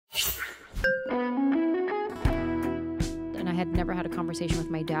had never had a conversation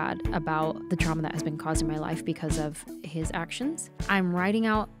with my dad about the trauma that has been caused in my life because of his actions. I'm writing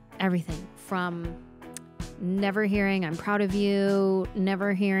out everything from never hearing "I'm proud of you,"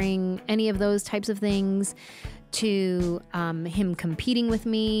 never hearing any of those types of things, to him competing with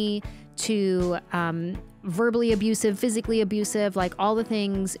me, to verbally abusive, physically abusive, like all the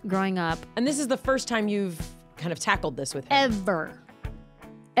things growing up. And this is the first time you've kind of tackled this with him?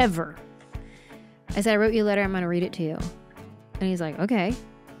 Ever. I said, I wrote you a letter, I'm gonna read it to you. And he's like, okay.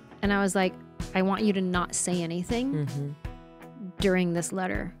 And I was like, I want you to not say anything during this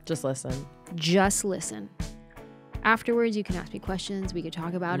letter. Just listen. Just listen. Afterwards, you can ask me questions, we could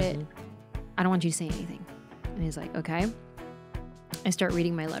talk about it. I don't want you to say anything. And he's like, okay. I start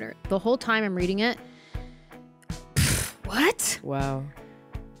reading my letter. The whole time I'm reading it, what? Wow.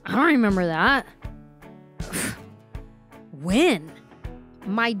 I don't remember that. When?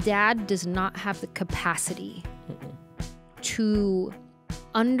 My dad does not have the capacity to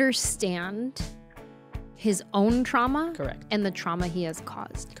understand his own trauma. Correct. And the trauma he has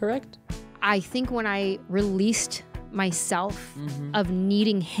caused. Correct. I think when I released myself of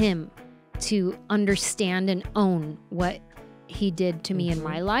needing him to understand and own what he did to me in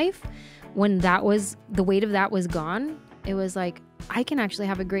my life, when that was, the weight of that was gone, it was like, I can actually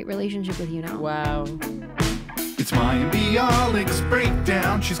have a great relationship with you now. Wow. It's Mayim and Bialik's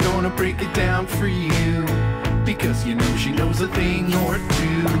breakdown. She's gonna break it down for you, because you know she knows a thing or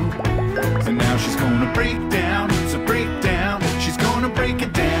two. And now she's gonna break down. It's a breakdown. She's gonna break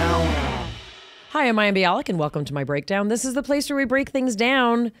it down. Hi, I'm Mayim Bialik, and welcome to my breakdown. This is the place where we break things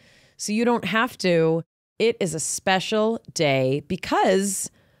down so you don't have to. It is a special day because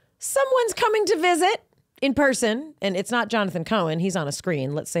someone's coming to visit in person, and it's not Jonathan Cohen. He's on a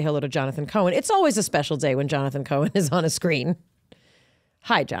screen. Let's say hello to Jonathan Cohen. It's always a special day when Jonathan Cohen is on a screen.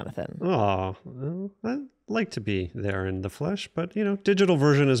 Hi, Jonathan. Oh, well, I'd like to be there in the flesh, but, you know, digital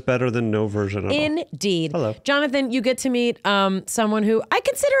version is better than no version at all. Indeed. Hello. Jonathan, you get to meet someone who I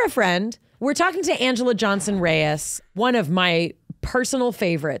consider a friend. We're talking to Anjelah Johnson-Reyes, one of my personal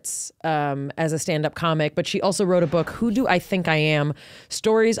favorites as a stand-up comic, but she also wrote a book, Who Do I Think I Am?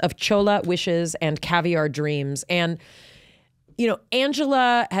 Stories of Chola Wishes and Caviar Dreams. And, you know,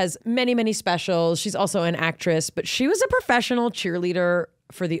 Anjelah has many, many specials. She's also an actress, but she was a professional cheerleader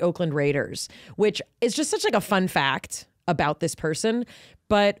for the Oakland Raiders, which is just such like a fun fact about this person.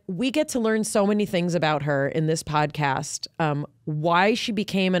 But we get to learn so many things about her in this podcast. Why she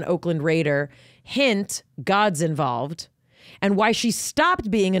became an Oakland Raider, hint, God's involved. And why she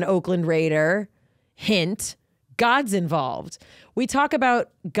stopped being an Oakland Raider, hint, God's involved. We talk about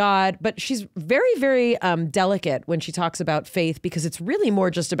God, but she's very, very delicate when she talks about faith, because it's really more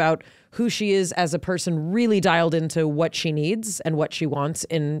just about who she is as a person, really dialed into what she needs and what she wants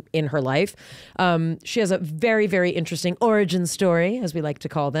in her life. She has a very, very interesting origin story, as we like to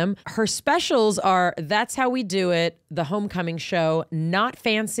call them. Her specials are That's How We Do It, The Homecoming Show, Not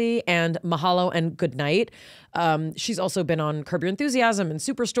Fancy, and Mahalo and Goodnight. She's also been on Curb Your Enthusiasm and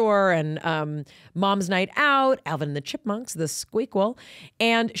Superstore and Mom's Night Out, Alvin and the Chipmunks, The Squeakquel.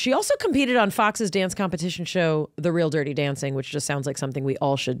 And she also competed on Fox's dance competition show, The Real Dirty Dancing, which just sounds like something we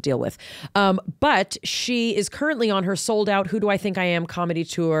all should deal with. But she is currently on her sold-out Who Do I Think I Am comedy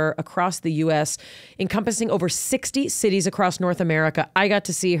tour across the U.S., encompassing over 60 cities across North America. I got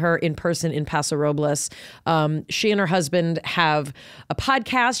to see her in person in Paso Robles. She and her husband have a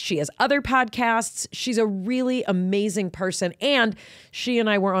podcast. She has other podcasts. She's a really amazing person. And she and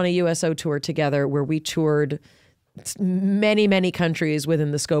I were on a USO tour together where we toured many, many countries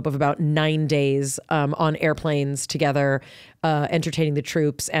within the scope of about 9 days on airplanes together, entertaining the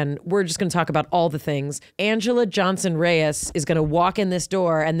troops. And we're just going to talk about all the things. Anjelah Johnson-Reyes is going to walk in this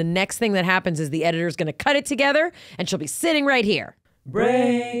door, and the next thing that happens is the editor is going to cut it together, and she'll be sitting right here.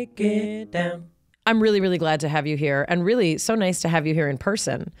 Break it down. I'm really, really glad to have you here, and really so nice to have you here in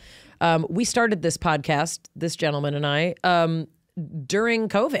person. We started this podcast, this gentleman and I, during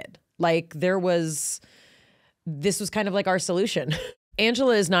COVID. Like this was kind of like our solution.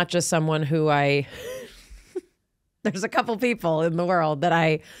 Anjelah is not just someone who there's a couple people in the world that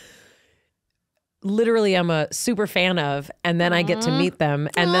I literally am a super fan of, and then I get to meet them,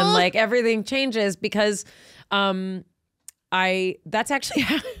 and then like everything changes because that's actually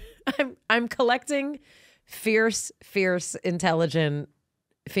how I'm collecting fierce, intelligent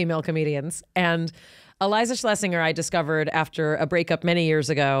female comedians. And Eliza Schlesinger I discovered after a breakup many years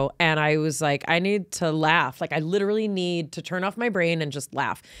ago, and I was like, I need to laugh. Like, I literally need to turn off my brain and just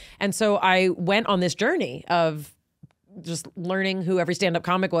laugh. And so I went on this journey of just learning who every stand-up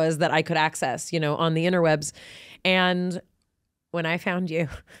comic was that I could access, you know, on the interwebs. And when I found you,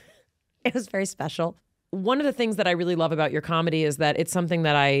 it was very special. one of the things that I really love about your comedy is that it's something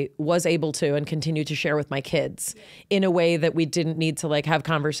that I was able to and continue to share with my kids in a way that we didn't need to like have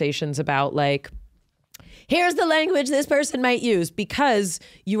conversations about like, here's the language this person might use, because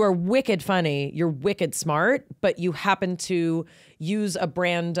you are wicked funny, you're wicked smart, but you happen to use a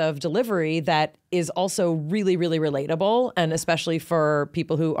brand of delivery that is also really, really relatable, and especially for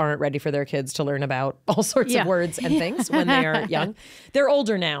people who aren't ready for their kids to learn about all sorts of words and things when they are young. They're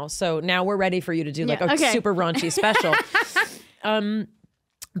older now, so now we're ready for you to do like a super raunchy special.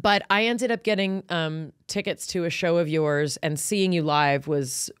 But I ended up getting tickets to a show of yours, and seeing you live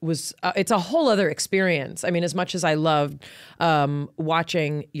was it's a whole other experience. I mean, as much as I loved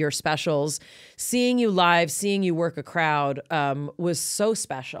watching your specials, seeing you live, seeing you work a crowd was so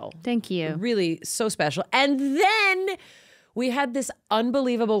special. Thank you. Really so special. And then we had this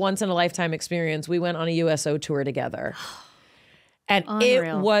unbelievable once in a lifetime experience. We went on a USO tour together. And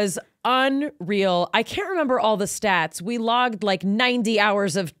Unreal. It was unreal. I can't remember all the stats. We logged like 90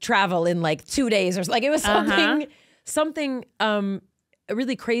 hours of travel in like 2 days, or like it was something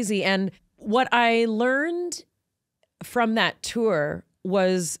really crazy. And what I learned from that tour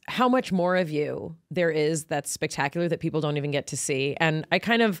was how much more of you there is that's spectacular that people don't even get to see. And I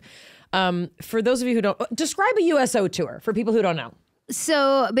kind of, for those of you who don't, describe a USO tour for people who don't know.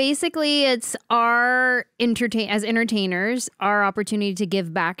 So basically, it's our as entertainers, our opportunity to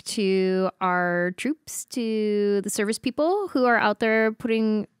give back to our troops, to the service people who are out there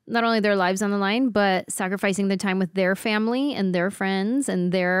putting not only their lives on the line, but sacrificing the time with their family and their friends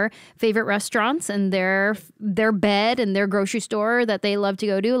and their favorite restaurants and their bed and their grocery store that they love to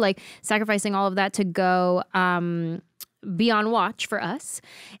go to, like sacrificing all of that to go be on watch for us.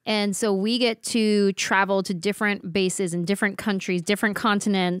 And so we get to travel to different bases in different countries, different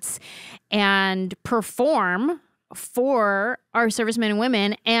continents, and perform for our servicemen and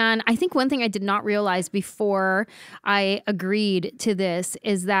women. And I think one thing I did not realize before I agreed to this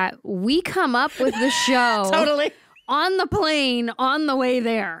is that we come up with the show Totally. On the plane on the way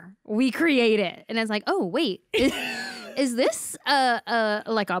there. We create it. And it's like, oh, wait, is this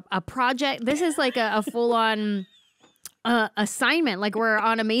like a project? This is like a full-on assignment, like we're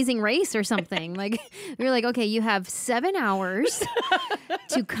on Amazing Race or something. Like we were like, okay, you have 7 hours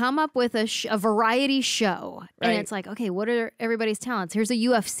to come up with a variety show. Right. And it's like, okay, what are everybody's talents? Here's a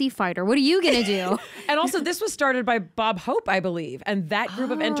UFC fighter. What are you going to do? And also this was started by Bob Hope, I believe. And that group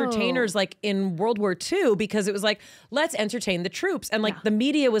of entertainers like in World War II, because it was like, let's entertain the troops. And like the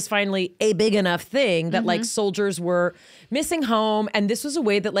media was finally a big enough thing that like soldiers were missing home. And this was a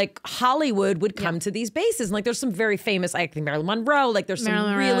way that like Hollywood would come to these bases. And like there's some very famous, I think Marilyn Monroe, like there's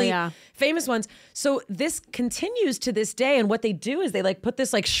some really famous ones. So this continues to this day. And what they do is they like put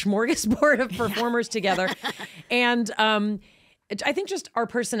this like smorgasbord of performers together. And I think just our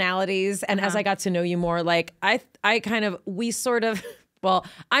personalities. And as I got to know you more, like we sort of, well,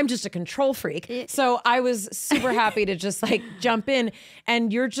 I'm just a control freak. So I was super happy to just like jump in,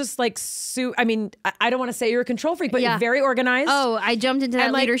 and you're just like, I mean, I don't want to say you're a control freak, but you're very organized. Oh, I jumped into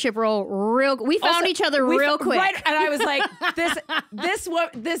that leadership role we found each other real quick. Right. And I was like,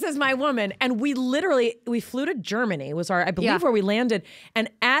 this is my woman. And we flew to Germany was I believe where we landed,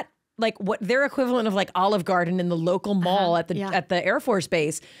 and at like what their equivalent of like Olive Garden in the local mall at the Air Force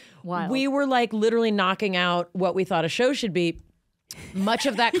Base. Wild. We were like literally knocking out what we thought a show should be. Much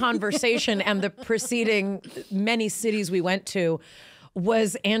of that conversation and the preceding many cities we went to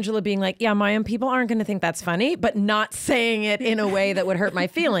was Anjelah being like, yeah, Mayim, people aren't going to think that's funny, but not saying it in a way that would hurt my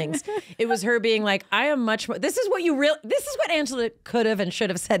feelings. It was her being like, I am much more, this is what Anjelah could have and should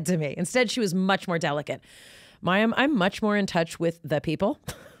have said to me. Instead, she was much more delicate. Mayim, I'm much more in touch with the people.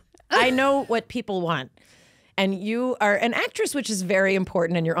 I know what people want. And you are an actress, which is very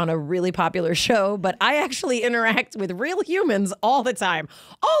important, and you're on a really popular show, but I actually interact with real humans all the time,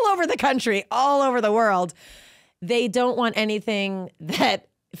 all over the country, all over the world. They don't want anything that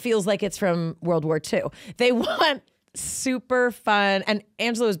feels like it's from World War II. They want super fun. And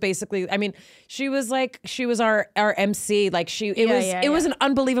Anjelah was basically, I mean, she was our MC. Like it was an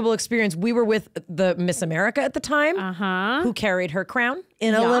unbelievable experience. We were with the Miss America at the time, who carried her crown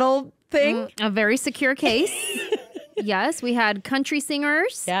in a little thing. A very secure case. Yes, we had country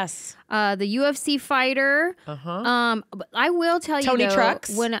singers. Yes. The UFC fighter. I will tell you, Tony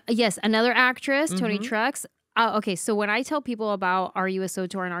Trucks. Another actress, Tony Trucks. Okay, so when I tell people about our USO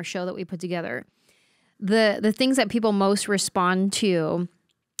tour and our show that we put together, the things that people most respond to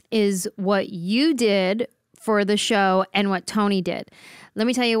is what you did for the show and what Tony did. Let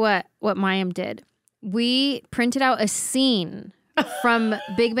me tell you what Mayim did. We printed out a scene from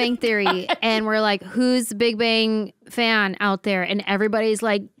Big Bang Theory, and we're like, who's Big Bang fan out there? And everybody's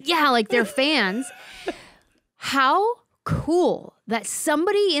like, yeah, like they're fans. How cool that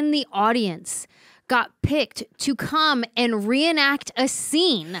somebody in the audience got picked to come and reenact a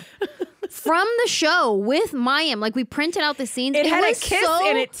scene from the show with Mayim. Like, we printed out the scenes. It had a kiss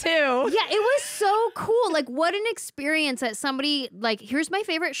in it too. Yeah, it was so cool. Like, what an experience that somebody, like, here's my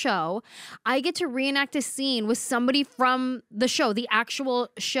favorite show. I get to reenact a scene with somebody from the show, the actual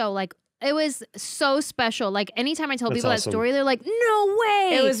show. Like, it was so special. Like, anytime I tell people that story, they're like, no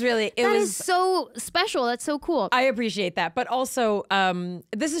way. It was really, that is so special. That's so cool. I appreciate that. But also,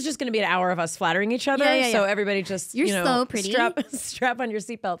 this is just going to be an hour of us flattering each other. Yeah. So everybody just, You're so pretty. Strap on your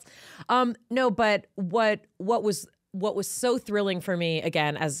seatbelts. No, but what was so thrilling for me,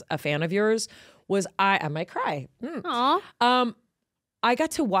 again, as a fan of yours, was I might cry. Aw. I got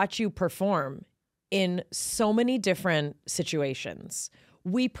to watch you perform in so many different situations.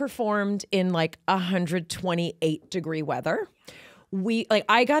 We performed in like 128-degree weather.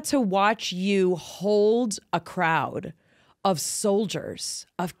 I got to watch you hold a crowd of soldiers,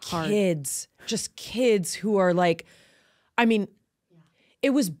 of kids, just kids who are like, I mean,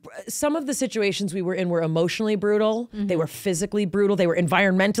 it was, some of the situations we were in were emotionally brutal. Mm-hmm. They were physically brutal. They were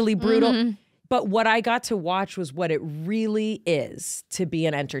environmentally brutal. Mm-hmm. But what I got to watch was what it really is to be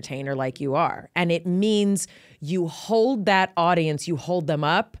an entertainer like you are. And it means you hold that audience, you hold them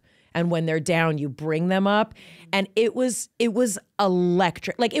up. And when they're down, you bring them up. And it was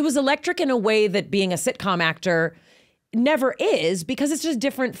electric. Like, it was electric in a way that being a sitcom actor never is, because it's just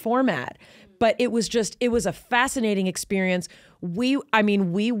different format. But it was a fascinating experience. We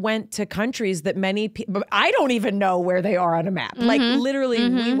went to countries that many people, I don't even know where they are on a map. Mm-hmm. Like, literally,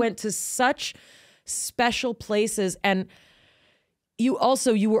 we went to such special places. And you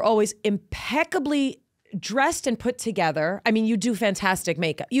were always impeccably dressed and put together. I mean, you do fantastic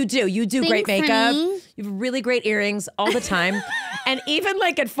makeup. You do great makeup. You have really great earrings all the time. And even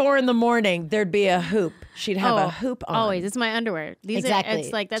like at 4 a.m, there'd be a hoop. She'd have a hoop on. Always. It's my underwear. Exactly.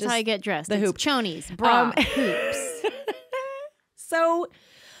 It's like, that's how I get dressed. The hoop. Chonies, bra, hoops. So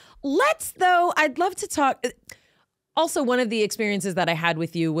I'd love to talk. Also, one of the experiences that I had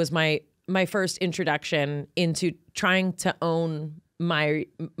with you was my first introduction into trying to own my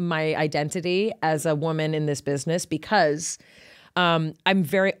identity as a woman in this business, because I'm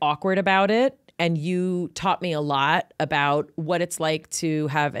very awkward about it. And you taught me a lot about what it's like to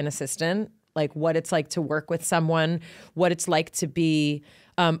have an assistant, like what it's like to work with someone, what it's like to be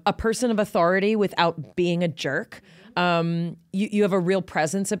a person of authority without being a jerk. You have a real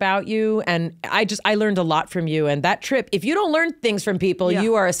presence about you. And I learned a lot from you. And that trip, if you don't learn things from people,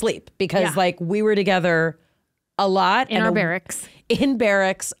 you are asleep, because like, we were together a lot. In our barracks. In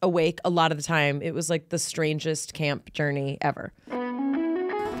barracks, awake a lot of the time. It was like the strangest camp journey ever.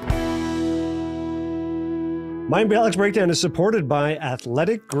 Mayim and Bialik's Breakdown is supported by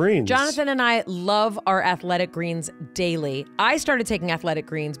Athletic Greens. Jonathan and I love our Athletic Greens daily. I started taking Athletic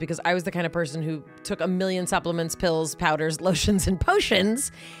Greens because I was the kind of person who took a million supplements, pills, powders, lotions, and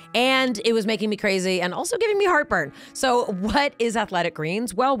potions, and it was making me crazy and also giving me heartburn. So what is Athletic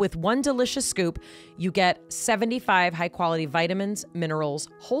Greens? Well, with one delicious scoop, you get 75 high-quality vitamins, minerals,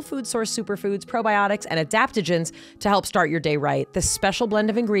 whole food source superfoods, probiotics, and adaptogens to help start your day right. This special blend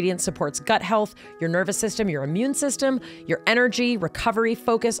of ingredients supports gut health, your nervous system, your immune system, your energy, recovery,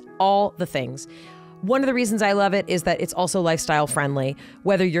 focus, all the things. One of the reasons I love it is that it's also lifestyle friendly.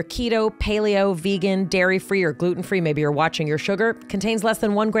 Whether you're keto, paleo, vegan, dairy-free, or gluten-free, maybe you're watching your sugar, contains less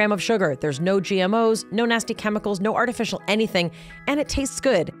than 1 gram of sugar. There's no GMOs, no nasty chemicals, no artificial anything, and it tastes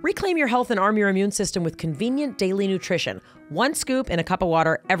good. Reclaim your health and arm your immune system with convenient daily nutrition. 1 scoop in a cup of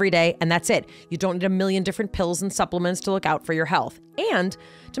water every day, and that's it. You don't need a million different pills and supplements to look out for your health. And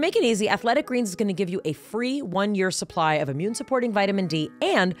to make it easy, Athletic Greens is going to give you a free 1-year supply of immune-supporting vitamin D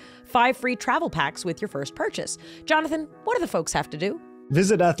and 5 free travel packs with your first purchase. Jonathan, what do the folks have to do?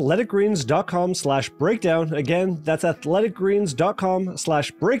 Visit athleticgreens.com/breakdown. Again, that's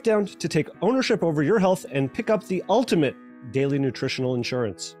athleticgreens.com/breakdown to take ownership over your health and pick up the ultimate daily nutritional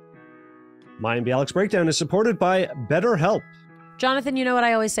insurance. Mayim and Bialik's Breakdown is supported by BetterHelp. Jonathan, you know what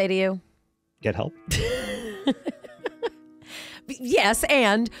I always say to you? Get help. Yes,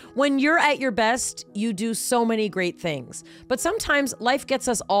 and when you're at your best, you do so many great things. But sometimes life gets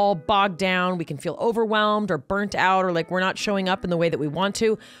us all bogged down. We can feel overwhelmed or burnt out, or like we're not showing up in the way that we want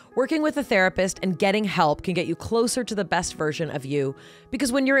to. Working with a therapist and getting help can get you closer to the best version of you.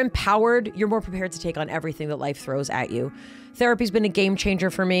 Because when you're empowered, you're more prepared to take on everything that life throws at you. Therapy's been a game changer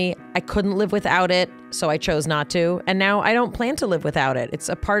for me. I couldn't live without it, so I chose not to. And now I don't plan to live without it. It's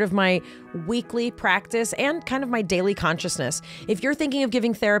a part of my weekly practice and kind of my daily consciousness. If you're thinking of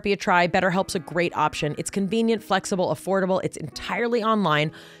giving therapy a try, BetterHelp's a great option. It's convenient, flexible, affordable. It's entirely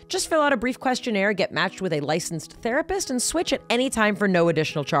online. Just fill out a brief questionnaire, get matched with a licensed therapist, and switch at any time for no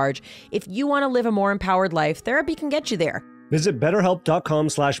additional charge. If you want to live a more empowered life, therapy can get you there. Visit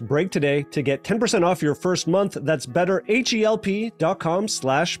betterhelp.com/break today to get 10% off your first month. That's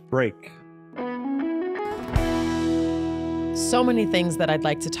betterhelp.com/break. So many things that I'd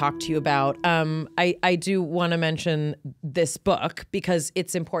like to talk to you about. I do want to mention this book because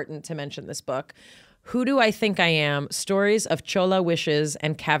it's important to mention this book. Who Do I Think I Am? Stories of Chola Wishes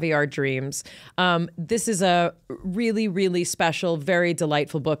and Caviar Dreams. This is a really, really special, very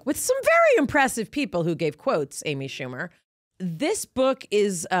delightful book with some very impressive people who gave quotes, Amy Schumer. This book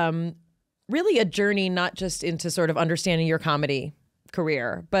is really a journey not just into sort of understanding your comedy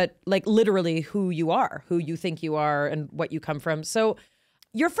career, but like literally who you are, who you think you are, and what you come from. So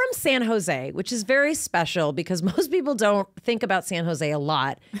you're from San Jose, which is very special because most people don't think about San Jose a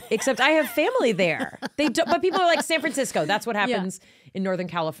lot, except I have family there. They don't, but people are like San Francisco. That's what happens in Northern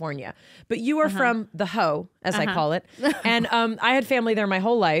California. But you are from the Ho, as I call it. And I had family there my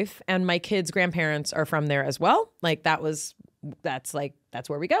whole life, and my kids' grandparents are from there as well. Like that's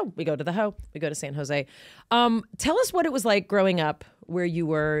where we go. We go to the Ho. We go to San Jose. Tell us what it was like growing up where you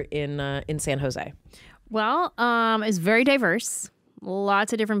were in San Jose. Well, it's very diverse.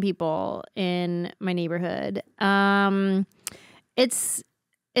 Lots of different people in my neighborhood. It's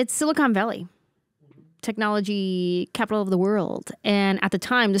Silicon Valley, technology capital of the world. And at the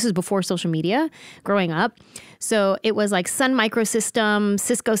time, this is before social media, growing up. So it was like Sun Microsystems,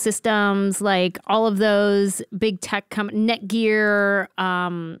 Cisco Systems, like all of those big tech Netgear,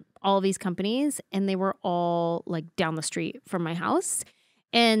 all of these companies. And they were all like down the street from my house.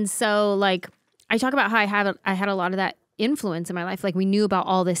 And so like I talk about how I had a lot of that influence in my life. Like we knew about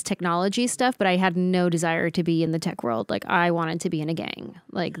all this technology stuff, but I had no desire to be in the tech world. Like I wanted to be in a gang.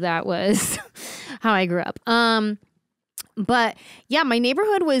 Like that was how I grew up. But yeah, my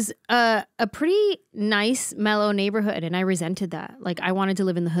neighborhood was a pretty nice, mellow neighborhood, and I resented that. Like I wanted to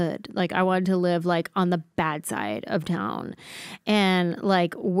live in the hood. Like I wanted to live like on the bad side of town, and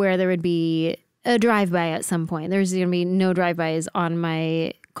like where there would be a drive-by at some point. There's gonna be no drive-bys on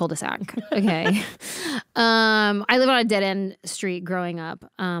my cul-de-sac. Okay. I live on a dead-end street growing up,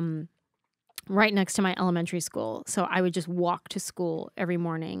 right next to my elementary school. So I would just walk to school every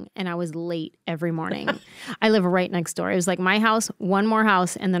morning, and I was late every morning. I live right next door. It was like my house, one more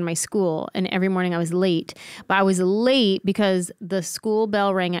house, and then my school. And every morning I was late. But I was late because the school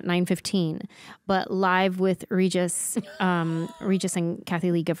bell rang at 9:15. But Live with Regis and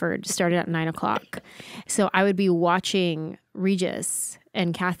Kathy Lee Gifford started at 9 o'clock. So I would be watching Regis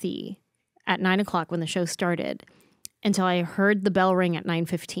and Kathy at 9 o'clock when the show started until I heard the bell ring at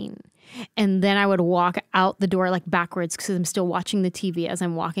 9:15. And then I would walk out the door like backwards because I'm still watching the TV as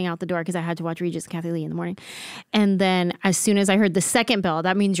I'm walking out the door because I had to watch Regis and Kathy Lee in the morning. And then as soon as I heard the second bell,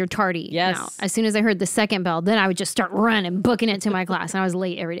 that means you're tardy. Yes. Now. As soon as I heard the second bell, then I would just start running, booking it to my class. And I was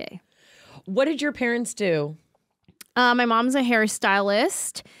late every day. What did your parents do? My mom's a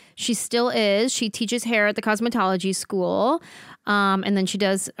hairstylist. She still is. She teaches hair at the cosmetology school. And then she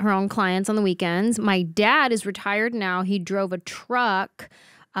does her own clients on the weekends. My dad is retired now. He drove a truck,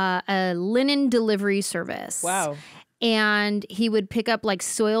 a linen delivery service. Wow. And he would pick up like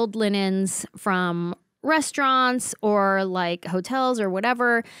soiled linens from restaurants or like hotels or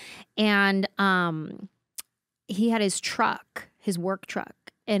whatever. And he had his truck, his work truck.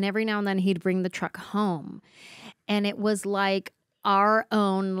 And every now and then he'd bring the truck home. And it was like our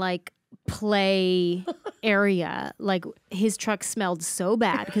own like play area. Like his truck smelled so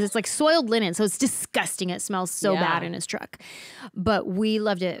bad because it's like soiled linen, so it's disgusting. It smells so bad in his truck, but we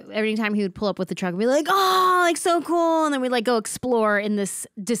loved it. Every time he would pull up with the truck, we'd be like, oh, like so cool. And then we'd like go explore in this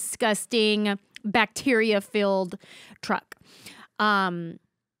disgusting bacteria filled truck. And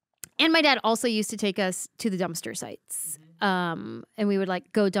my dad also used to take us to the dumpster sites, and we would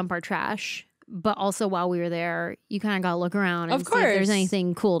like go dump our trash. But also while we were there, you kind of got to look around and see if there's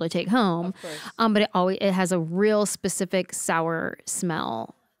anything cool to take home. But it has a real specific sour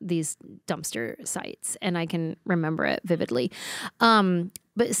smell, these dumpster sites, and I can remember it vividly.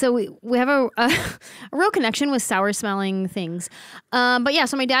 But so we have a real connection with sour smelling things. But yeah,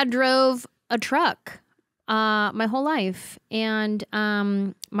 so my dad drove a truck my whole life, and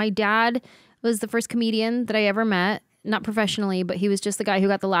my dad was the first comedian that I ever met. Not professionally, but he was just the guy who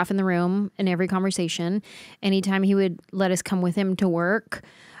got the laugh in the room in every conversation. Anytime he would let us come with him to work,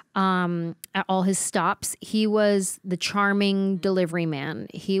 at all his stops. He was the charming delivery man.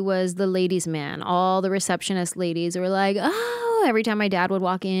 He was the ladies' man. All the receptionist ladies were like, oh, every time my dad would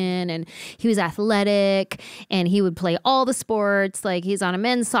walk in, and he was athletic and he would play all the sports. Like, he's on a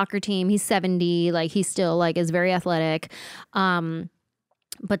men's soccer team. He's 70. Like, he still like is very athletic.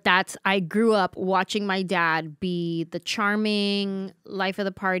 But I grew up watching my dad be the charming, life of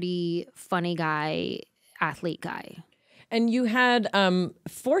the party, funny guy, athlete guy. And you had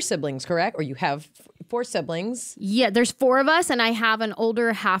 4 siblings, correct? Or you have 4 siblings? Yeah, there's 4 of us, and I have an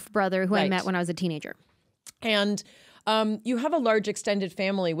older half brother who I Right. met when I was a teenager. And you have a large extended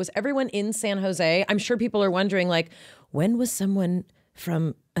family. Was everyone in San Jose? I'm sure people are wondering, like, when was someone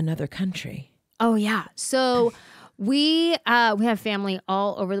from another country? Oh yeah, so we have family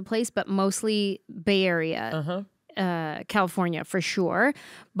all over the place, but mostly Bay Area. California for sure,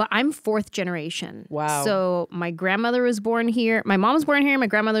 but I'm 4th generation. Wow. So my grandmother was born here. My mom was born here. My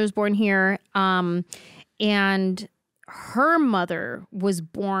grandmother was born here. And her mother was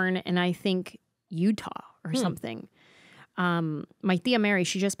born in, I think, Utah or something. My Tia Mary,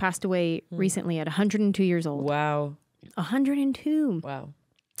 she just passed away recently at 102 years old. Wow. 102. Wow.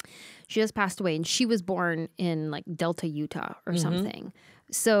 She just passed away, and she was born in like Delta, Utah or something.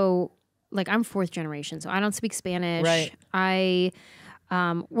 So like, I'm 4th generation, so I don't speak Spanish. Right.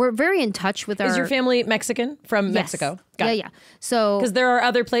 We're very in touch with our... Is your family Mexican from Yes. Mexico? Got it. Yeah. So Because there are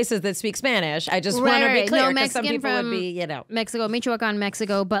other places that speak Spanish. I just want to be right. clear, No, because some Mexican people would from be, you know. Mexico, Michoacan,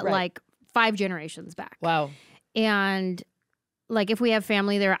 Mexico, but Right. like 5 generations back. Wow. And like, if we have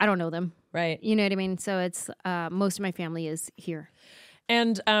family there, I don't know them. Right. You know what I mean? So it's most of my family is here.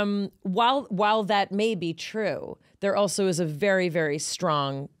 And while that may be true, there also is a very, very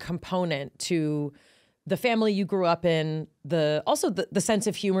strong component to the family you grew up in, the sense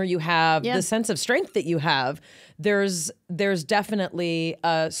of humor you have, Yeah. the sense of strength that you have. There's definitely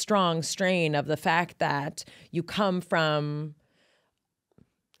a strong strain of the fact that you come from,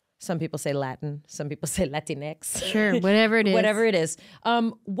 some people say Latin, some people say Latinx. Sure, whatever it is. Whatever it is.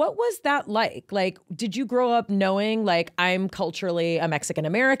 What was that like? Like, did you grow up knowing, like, I'm culturally a Mexican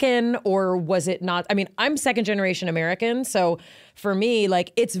American, or was it not? I mean, I'm 2nd generation American, so for me,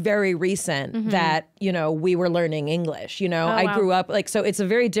 like, it's very recent that, you know, we were learning English. You know, I wow. grew up, like, so it's a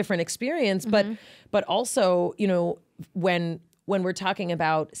very different experience, but also, you know, when we're talking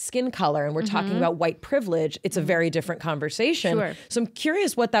about skin color and we're talking about white privilege, it's a very different conversation. Sure. So I'm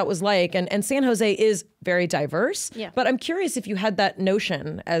curious what that was like. And San Jose is very diverse, Yeah. but I'm curious if you had that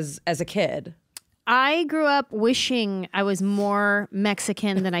notion as a kid. I grew up wishing I was more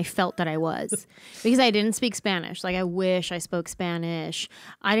Mexican than I felt that I was, because I didn't speak Spanish. Like, I wish I spoke Spanish.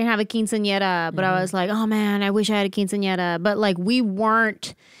 I didn't have a quinceañera, but I was like, oh man, I wish I had a quinceañera. But like, we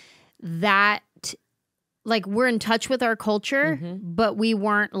weren't that, like, we're in touch with our culture, but we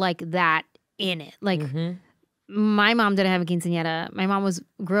weren't like that in it. Like, my mom didn't have a quinceañera. My mom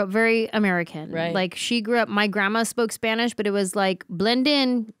grew up very American. Right. Like, she grew up, my grandma spoke Spanish, but it was like blend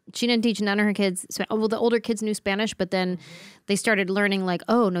in. She didn't teach none of her kids. Well, the older kids knew Spanish, but then they started learning, like,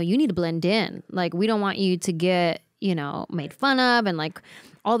 oh no, you need to blend in. Like, we don't want you to get, you know, made fun of, and like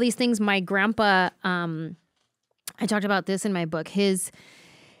all these things. My grandpa, I talked about this in my book. His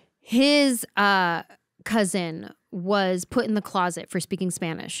cousin was put in the closet for speaking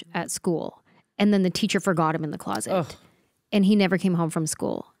Spanish at school, and then the teacher forgot him in the closet. And he never came home from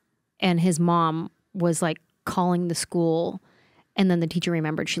school, and his mom was like calling the school, and then the teacher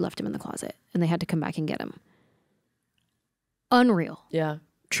remembered she left him in the closet, and they had to come back and get him. Unreal. Yeah.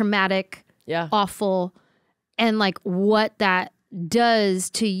 Traumatic. Yeah. Awful. And like, what that does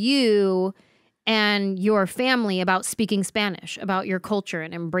to you and your family about speaking Spanish, about your culture,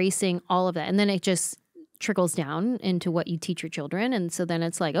 and embracing all of that. And then it just trickles down into what you teach your children. And so then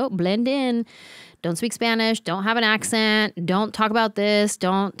it's like, oh, blend in, don't speak Spanish, don't have an accent, don't talk about this,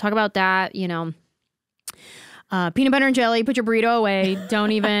 don't talk about that, you know. Peanut butter and jelly, put your burrito away,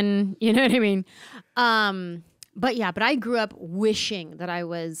 don't even, you know what I mean? But yeah, but I grew up wishing that I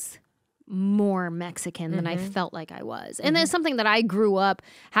was more Mexican than I felt like I was. And that's something that I grew up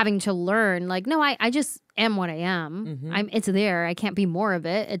having to learn. Like, no, I just am what I am. It's there. I can't be more of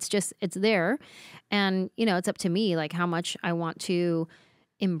it. It's there. And, you know, it's up to me, like, how much I want to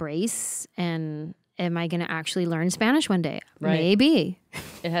embrace, and am I going to actually learn Spanish one day? Right. Maybe.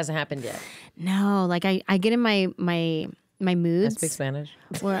 It hasn't happened yet. No, like I get in my moods. I speak Spanish.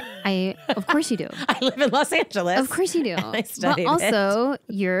 Where of course you do. I live in Los Angeles. Of course you do. I studied but also,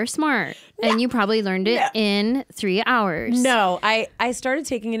 you're smart, and you probably learned it in 3 hours. No, I started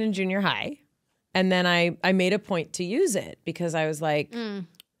taking it in junior high, and then I made a point to use it, because I was like,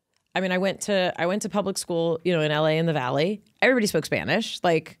 I mean, I went to public school, in LA in the Valley. Everybody spoke Spanish.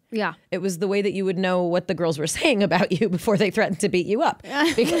 Like, Yeah. it was the way that you would know what the girls were saying about you before they threatened to beat you up.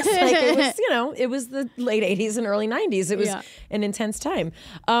 Because like it was, it was the late 80s and early 90s. It was an intense time.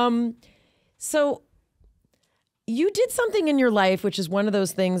 So you did something in your life, which is one of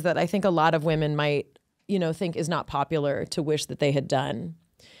those things that I think a lot of women might, think is not popular to wish that they had done.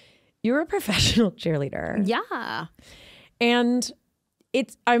 You were a professional cheerleader. Yeah. And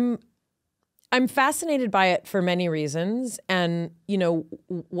I'm fascinated by it for many reasons. And,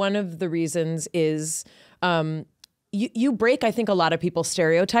 one of the reasons is you break, I think, a lot of people's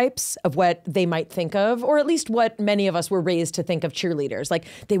stereotypes of what they might think of, or at least what many of us were raised to think of cheerleaders. Like,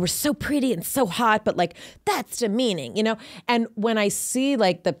 they were so pretty and so hot, but like, that's demeaning, And when I see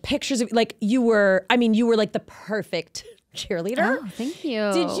like the pictures of, like, you were like the perfect cheerleader. Oh, thank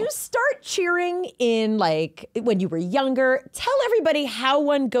you. Did you start cheering in like when you were younger? Tell everybody how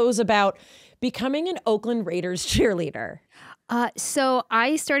one goes about becoming an Oakland Raiders cheerleader. So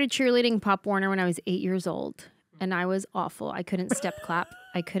I started cheerleading Pop Warner when I was 8 years old, and I was awful. I couldn't step clap.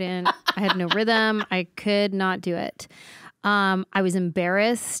 I had no rhythm. I could not do it. I was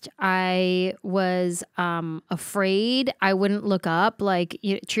embarrassed. I was afraid. I wouldn't look up. Like,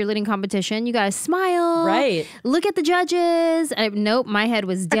 cheerleading competition, you gotta smile. Right. Look at the judges. Nope, my head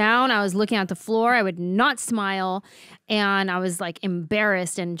was down. I was looking at the floor. I would not smile. And I was like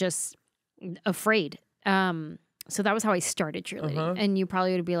embarrassed and just afraid. So that was how I started cheerleading. And you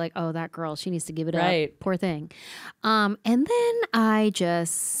probably would be like, oh, that girl, she needs to give it up. Poor thing. And then I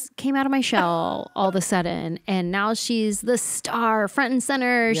just came out of my shell all of a sudden. And now she's the star, front and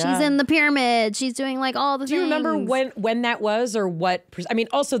center. Yeah. She's in the pyramid. She's doing like all the things. Do you remember when that was, or what? I mean,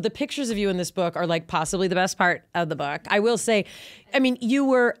 also the pictures of you in this book are like possibly the best part of the book. I will say, I mean, you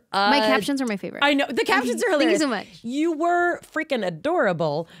were... my captions are my favorite. I know. The captions are hilarious. Thank you so much. You were freaking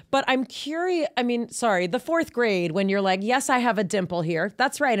adorable. But I'm curious. I mean, sorry, the fourth grade when you're like, yes, I have a dimple here.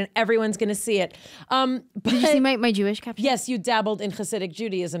 That's right. And everyone's going to see it. But, did you see my Jewish captions? Yes, you dabbled in Hasidic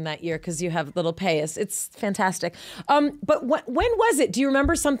Judaism that year because you have little payas. It's fantastic. But when was it? Do you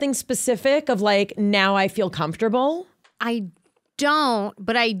remember something specific of like, now I feel comfortable? I don't,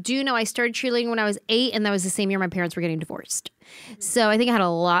 but I do know I started cheerleading when I was 8, and that was the same year my parents were getting divorced. So I think I had a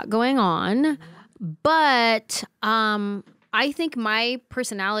lot going on, but I think my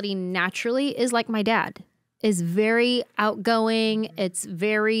personality naturally is like my dad, is very outgoing. It's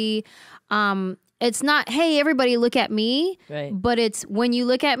very, it's not, hey, everybody look at me, but it's when you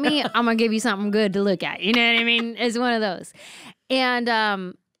look at me, I'm going to give you something good to look at. You know what I mean? It's one of those.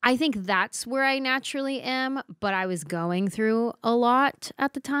 And I think that's where I naturally am, but I was going through a lot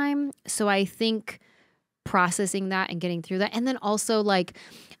at the time. So I think processing that and getting through that. And then also like,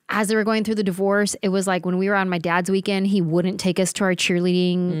 as they were going through the divorce, it was like when we were on my dad's weekend, he wouldn't take us to our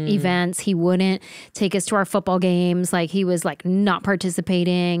cheerleading events. He wouldn't take us to our football games. Like, he was like not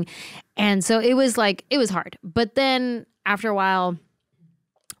participating. And so it was like, it was hard. But then after a while,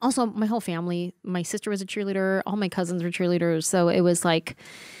 also my whole family, my sister was a cheerleader, all my cousins were cheerleaders. So it was like,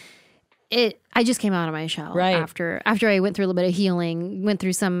 I just came out of my shell after I went through a little bit of healing, went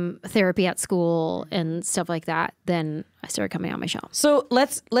through some therapy at school and stuff like that. Then I started coming out of my shell. So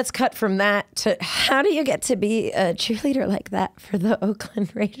let's cut from that to how do you get to be a cheerleader like that for the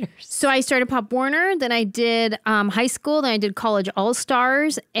Oakland Raiders? So I started Pop Warner, then I did high school, then I did college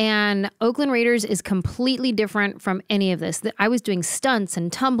all-stars, and Oakland Raiders is completely different from any of this. I was doing stunts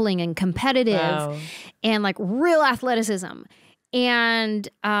and tumbling and competitive and like real athleticism. And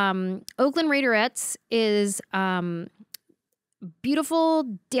Oakland Raiderettes is beautiful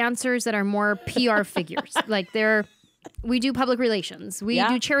dancers that are more PR figures. Like, we do public relations. We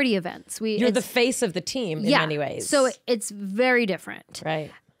do charity events. You're the face of the team in many ways. So it's very different.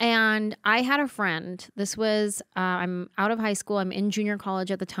 Right. And I had a friend. This was, I'm out of high school. I'm in junior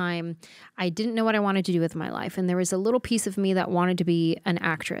college at the time. I didn't know what I wanted to do with my life. And there was a little piece of me that wanted to be an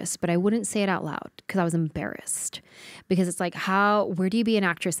actress, but I wouldn't say it out loud because I was embarrassed. Because it's like, where do you be an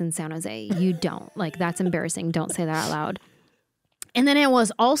actress in San Jose? You don't. Like, that's embarrassing. Don't say that out loud. And then it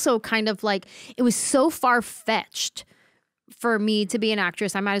was also kind of like, it was so far-fetched for me to be an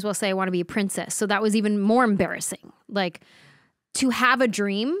actress. I might as well say I want to be a princess. So that was even more embarrassing. Like, to have a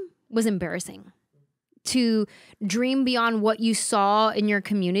dream was embarrassing. To dream beyond what you saw in your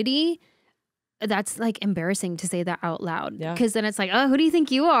community, that's like embarrassing to say that out loud. Because then it's like, oh, who do you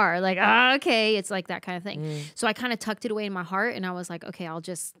think you are? Like, oh, okay. It's like that kind of thing. So I kind of tucked it away in my heart, and I was like, okay,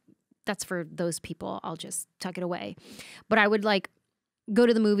 that's for those people. I'll just tuck it away. But I would like go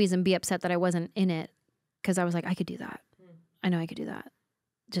to the movies and be upset that I wasn't in it because I was like, I could do that. I know I could do that.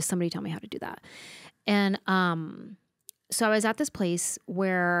 Just somebody tell me how to do that. And so I was at this place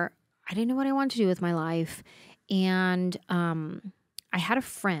where I didn't know what I wanted to do with my life. And I had a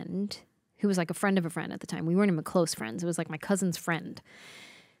friend who was like a friend of a friend at the time. We weren't even close friends. It was like my cousin's friend.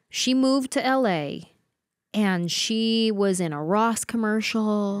 She moved to LA and she was in a Ross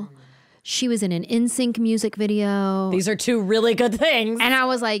commercial. She was in an NSYNC music video. These are two really good things. And I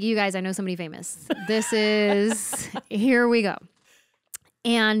was like, you guys, I know somebody famous. This is, here we go.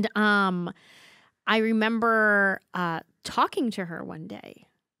 And I remember talking to her one day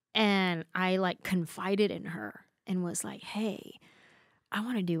and I like confided in her and was like, hey, I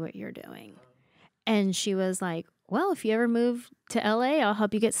want to do what you're doing. And she was like, well, if you ever move to LA, I'll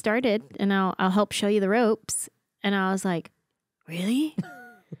help you get started and I'll help show you the ropes. And I was like, really?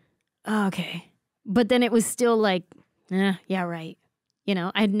 Okay. But then it was still like, yeah, right. You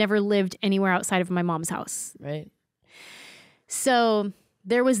know, I had never lived anywhere outside of my mom's house. Right. So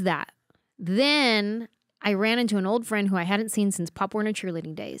there was that. Then I ran into an old friend who I hadn't seen since Pop Warner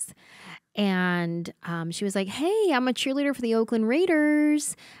cheerleading days. And she was like, hey, I'm a cheerleader for the Oakland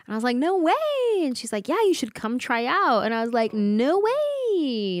Raiders. And I was like, no way. And she's like, yeah, you should come try out. And I was like, no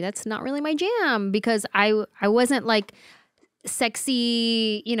way. That's not really my jam because I wasn't like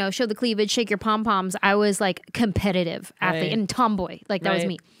sexy, you know, show the cleavage, shake your pom-poms. I was like competitive athlete and tomboy. Like that was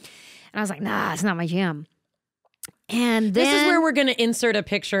me. And I was like, nah, it's not my jam. And then, this is where we're going to insert a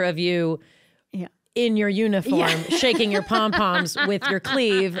picture of you in your uniform, shaking your pom-poms with your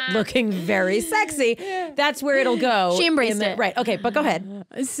cleave, looking very sexy. That's where it'll go. She embraced it. Right. Okay, but go ahead.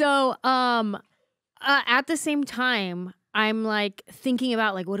 So at the same time, I'm like thinking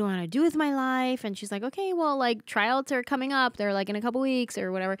about like, what do I want to do with my life? And she's like, okay, well, like tryouts are coming up. They're like in a couple weeks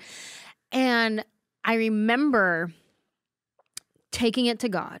or whatever. And I remember taking it to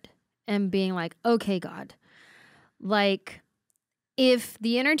God and being like, okay, God, like if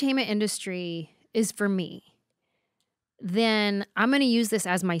the entertainment industry is for me, then I'm going to use this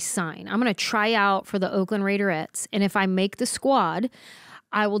as my sign. I'm going to try out for the Oakland Raiderettes. And if I make the squad,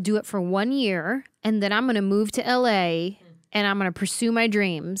 I will do it for 1 year. And then I'm going to move to LA and I'm going to pursue my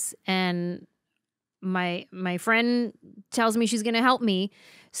dreams. And my friend tells me she's going to help me.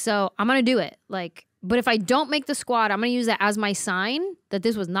 So I'm going to do it. Like, but if I don't make the squad, I'm going to use that as my sign that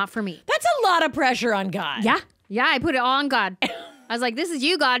this was not for me. That's a lot of pressure on God. Yeah. Yeah. I put it all on God. I was like, this is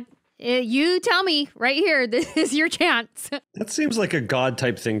you, God. You tell me right here, this is your chance. That seems like a God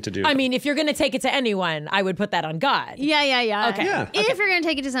type thing to do. I mean, if you're going to take it to anyone, I would put that on God. Yeah. Okay. Yeah. If you're going to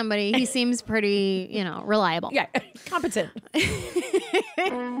take it to somebody, he seems pretty, you know, reliable. Yeah, competent.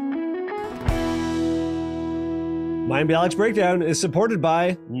 Mayim Bialik's Breakdown is supported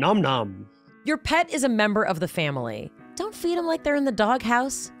by Nom Nom. Your pet is a member of the family. Don't feed them like they're in the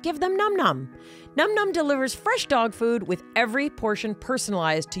doghouse. Give them Num Num. Num Num delivers fresh dog food with every portion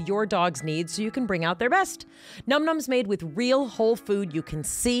personalized to your dog's needs so you can bring out their best. Num Num's made with real whole food you can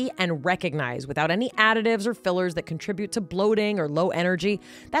see and recognize without any additives or fillers that contribute to bloating or low energy.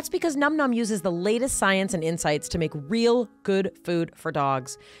 That's because Num Num uses the latest science and insights to make real good food for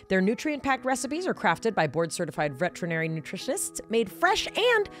dogs. Their nutrient-packed recipes are crafted by board-certified veterinary nutritionists, made fresh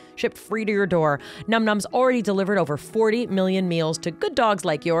and shipped free to your door. Num Num's already delivered over 40 million meals to good dogs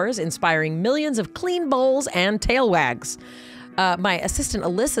like yours, inspiring millions of clean bowls and tail wags. My assistant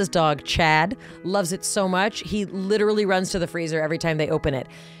Alyssa's dog, Chad, loves it so much, he literally runs to the freezer every time they open it.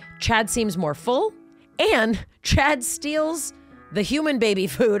 Chad seems more full, and Chad steals the human baby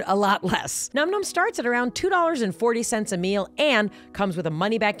food a lot less. Num Num starts at around $2.40 a meal and comes with a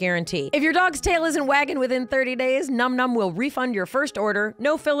money-back guarantee. If your dog's tail isn't wagging within 30 days, Num Num will refund your first order.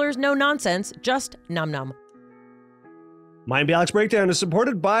 No fillers, no nonsense, just Num Num. Mayim Bialik's Breakdown is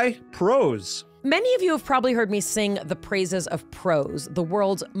supported by Prose. Many of you have probably heard me sing the praises of Prose, the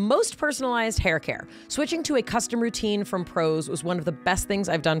world's most personalized hair care. Switching to a custom routine from Prose was one of the best things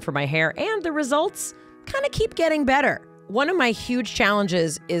I've done for my hair, and the results kind of keep getting better. One of my huge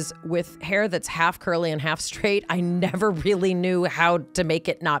challenges is with hair that's half curly and half straight. I never really knew how to make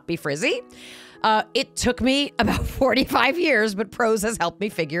it not be frizzy. It took me about 45 years, but Prose has helped me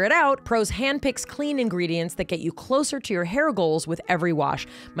figure it out. Prose handpicks clean ingredients that get you closer to your hair goals with every wash.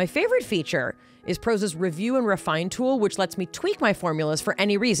 My favorite feature is Prose's Review and Refine tool, which lets me tweak my formulas for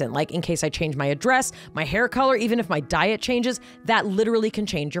any reason, like in case I change my address, my hair color, even if my diet changes, that literally can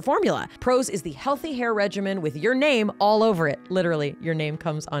change your formula. Prose is the healthy hair regimen with your name all over it. Literally, your name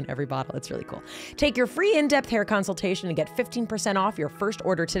comes on every bottle. It's really cool. Take your free in-depth hair consultation and get 15% off your first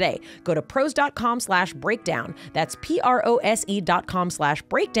order today. Go to prose.com/breakdown. That's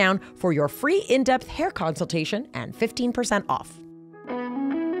prose.com/breakdown for your free in-depth hair consultation and 15% off.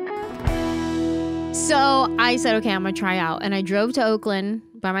 So I said, okay, I'm going to try out. And I drove to Oakland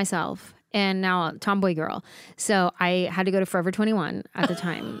by myself and now a tomboy girl. So I had to go to Forever 21 at the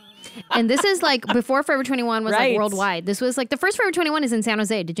time. And this is like before Forever 21 was Right. like worldwide. This was like the first Forever 21 is in San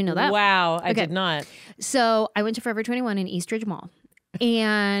Jose. Did you know that? Wow, I did not. So I went to Forever 21 in Eastridge Mall.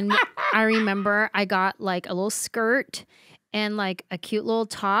 And I remember I got like a little skirt and like a cute little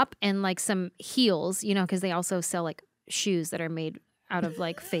top and like some heels, you know, because they also sell like shoes that are made out of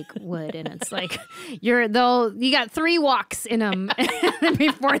like fake wood. And it's like you got 3 walks in them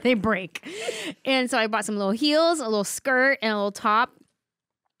before they break. And so I bought some little heels, a little skirt, and a little top.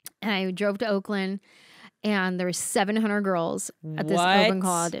 And I drove to Oakland. And there were 700 girls at this open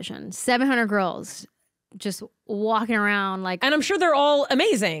call audition. 700 girls just walking around like. And I'm sure they're all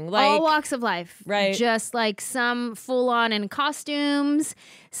amazing. Like all walks of life. Right. Just like some full on in costumes.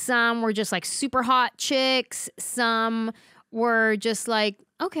 Some were just like super hot chicks. Some were just like,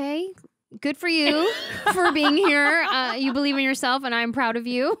 okay, good for you for being here. You believe in yourself and I'm proud of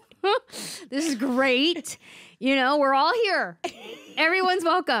you. This is great. You know, we're all here. Everyone's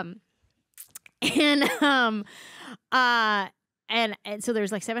welcome. And so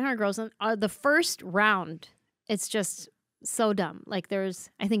there's like 700 girls. And the first round, it's just so dumb. Like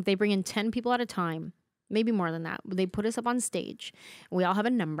I think they bring in 10 people at a time, maybe more than that. They put us up on stage. We all have a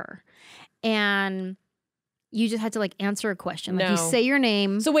number. And you just had to like answer a question. Like you say your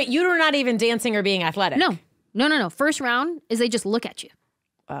name. So wait, you're not even dancing or being athletic? No. First round is they just look at you.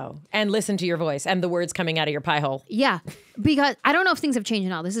 Wow. And listen to your voice and the words coming out of your pie hole. Yeah. Because I don't know if things have changed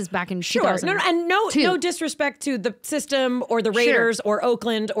now. This is back in 2000. No disrespect to the system or the Raiders or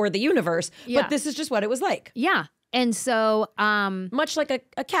Oakland or the universe, but this is just what it was like. Yeah. And so much like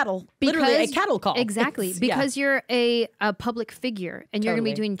a cattle, literally a cattle call. Exactly. Because you're a public figure and you're going to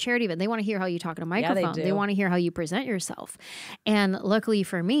be doing charity event. They want to hear how you talk in a microphone. They want to hear how you present yourself. And luckily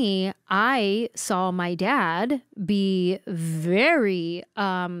for me, I saw my dad be very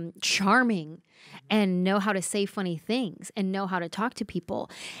charming and know how to say funny things and know how to talk to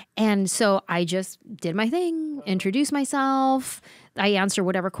people. And so I just did my thing, introduced myself. I answered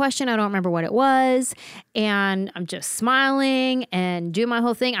whatever question. I don't remember what it was. And I'm just smiling and doing my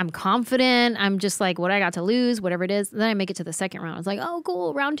whole thing. I'm confident. I'm just like, what I got to lose, whatever it is. Then I make it to the second round. It's like, oh,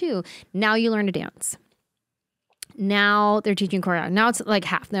 cool, round 2. Now you learn to dance. Now they're teaching choreography. Now it's like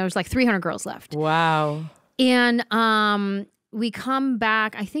half. There's like 300 girls left. Wow. And we come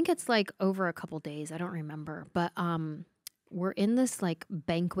back, I think it's like over a couple days. I don't remember. But we're in this like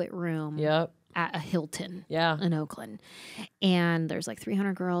banquet room at a Hilton in Oakland. And there's like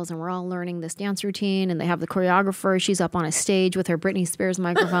 300 girls and we're all learning this dance routine. And they have the choreographer. She's up on a stage with her Britney Spears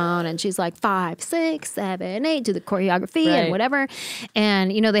microphone. And she's like 5, 6, 7, 8, do the choreography and whatever.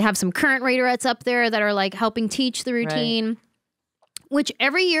 And, you know, they have some current Raiderettes up there that are like helping teach the routine. Which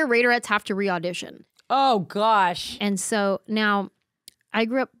every year Raiderettes have to re-audition. Oh, gosh. And so now I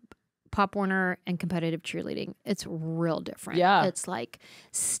grew up Pop Warner and competitive cheerleading. It's real different. Yeah. It's like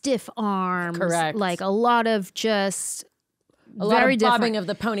stiff arms. Correct. Like a lot of just a lot of bobbing of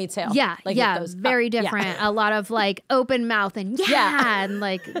the ponytail. Yeah. Like yeah. It goes very up. different. Yeah. A lot of like open mouth and and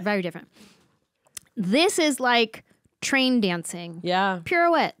like very different. This is like train dancing. Yeah.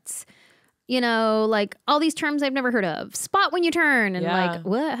 Pirouettes. You know, like all these terms I've never heard of. Spot when you turn and like,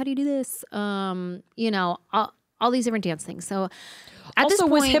 what? How do you do this? You know, all these different dance things. So at this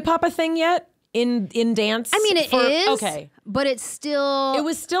point, was hip hop a thing yet in dance? I mean, it is. Okay. But it's still. It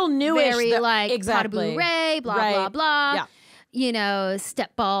was still newish. Very like exactly. Pas de bourrée, blah, blah, blah. Yeah. You know,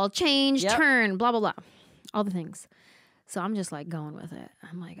 step ball, change, turn, blah, blah, blah. All the things. So I'm just like going with it.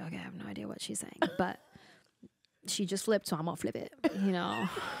 I'm like, okay, I have no idea what she's saying. But she just flipped, so I'm gonna flip it. You know,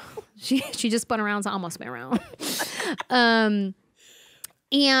 she just spun around, so I'm gonna spin around.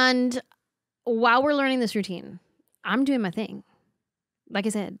 And while we're learning this routine, I'm doing my thing. Like I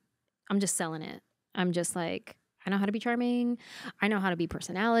said, I'm just selling it. I'm just like, I know how to be charming. I know how to be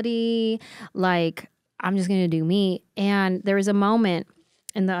personality. Like, I'm just gonna do me. And there was a moment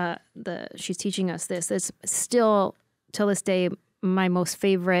in the she's teaching us this. It's still till this day my most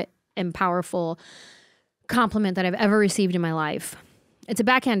favorite and powerful compliment that I've ever received in my life. It's a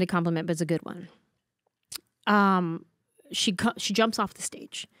backhanded compliment, but it's a good one. She jumps off the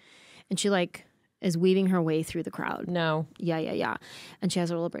stage and she like is weaving her way through the crowd. No. Yeah. And she has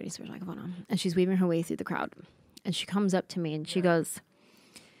her little Britney Spears microphone on and she's weaving her way through the crowd. And she comes up to me and she goes,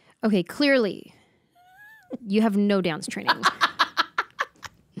 okay, clearly you have no dance training,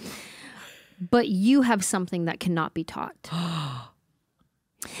 but you have something that cannot be taught.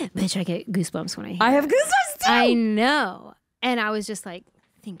 Bitch, I get goosebumps when I hear I have goosebumps too. I know. And I was just like,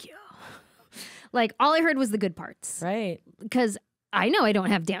 thank you. Like, all I heard was the good parts. Right. Because I know I don't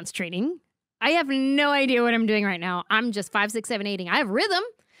have dance training. I have no idea what I'm doing right now. I'm just 5, 6, 7, 8ing. I have rhythm.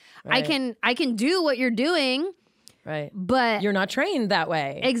 Right. I can do what you're doing. Right. But you're not trained that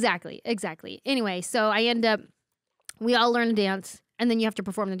way. Exactly. Anyway, so I end up, we all learn to dance, and then you have to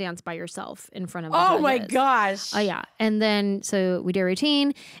perform the dance by yourself in front of the judges. My gosh. Oh yeah. And then, so we do a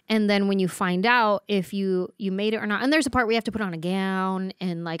routine, and then when you find out if you made it or not, and there's a part where you have to put on a gown,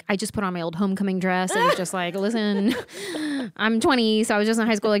 and like, I just put on my old homecoming dress. It was just like, listen, I'm 20, so I was just in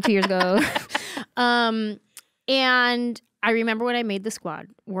high school like 2 years ago. And I remember when I made the squad,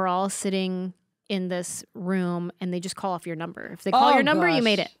 we're all sitting in this room, and they just call off your number. If they call your number, you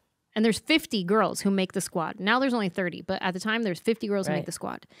made it. And there's 50 girls who make the squad. Now there's only 30, but at the time there's 50 girls who make the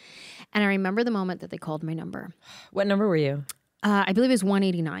squad. And I remember the moment that they called my number. What number were you? I believe it was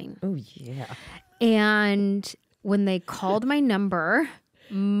 189. Oh, yeah. And when they called my number,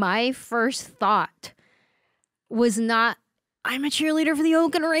 my first thought was not, I'm a cheerleader for the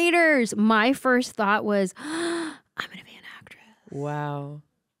Oakland Raiders. My first thought was, I'm going to be an actress. Wow.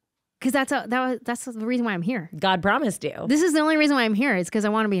 Because that's the reason why I'm here. God promised you. This is the only reason why I'm here. It's because I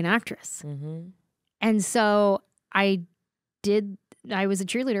want to be an actress. Mm-hmm. And so I was a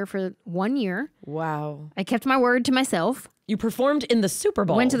cheerleader for 1 year. Wow. I kept my word to myself. You performed in the Super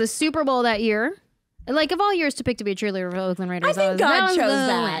Bowl. Went to the Super Bowl that year. Like, of all years to pick to be a cheerleader for Oakland Raiders, I think God chose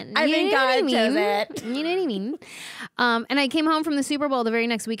that. I think God chose it. You know what I mean? And I came home from the Super Bowl the very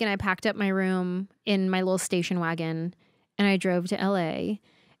next week, and I packed up my room in my little station wagon, and I drove to LA.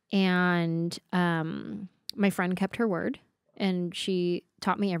 And my friend kept her word, and she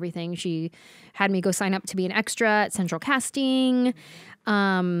taught me everything. She had me go sign up to be an extra at Central Casting. It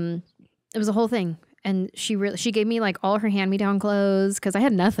was a whole thing. And she gave me like all her hand-me-down clothes because I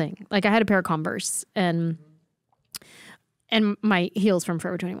had nothing. Like, I had a pair of Converse and my heels from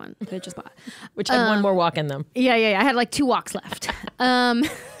Forever 21 that I just bought. Which had one more walk in them. Yeah. I had like 2 walks left. And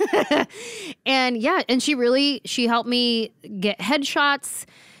she helped me get headshots.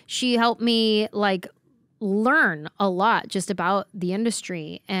 She helped me like learn a lot just about the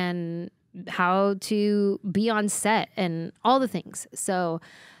industry and how to be on set and all the things. So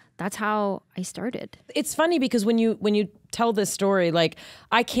that's how I started. It's funny because when you tell this story, like,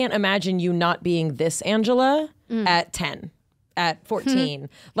 I can't imagine you not being this Anjelah at 10, at 14.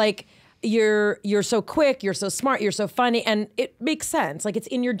 Like, you're so quick, you're so smart, you're so funny, and it makes sense. Like, it's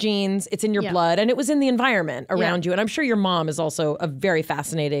in your genes, it's in your blood, and it was in the environment around you. And I'm sure your mom is also a very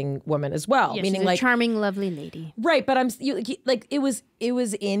fascinating woman as well. Yeah, meaning, she's a like, charming, lovely lady. Right, but it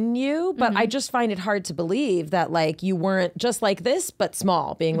was in you, but I just find it hard to believe that, like, you weren't just like this, but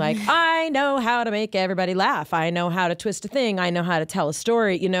small, being like, I know how to make everybody laugh. I know how to twist a thing. I know how to tell a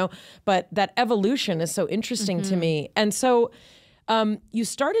story, but that evolution is so interesting to me. And so you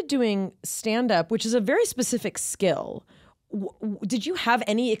started doing stand-up, which is a very specific skill. Did you have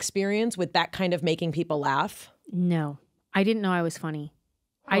any experience with that kind of making people laugh? No, I didn't know I was funny.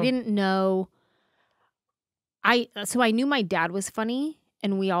 I didn't know. So I knew my dad was funny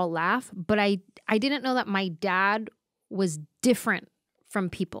and we all laugh, but I didn't know that my dad was different from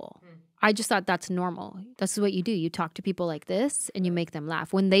people. I just thought that's normal. That's what you do. You talk to people like this and you make them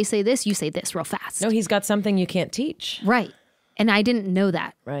laugh. When they say this, you say this real fast. No, he's got something you can't teach. Right. And I didn't know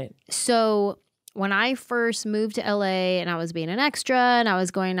that. Right. So when I first moved to LA and I was being an extra and I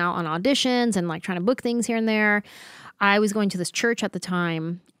was going out on auditions and like trying to book things here and there, I was going to this church at the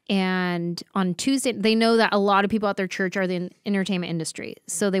time. And on Tuesday, they know that a lot of people at their church are the entertainment industry.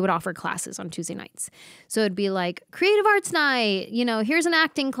 So they would offer classes on Tuesday nights. So it'd be like creative arts night, here's an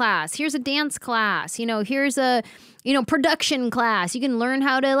acting class, here's a dance class, here's a, production class. You can learn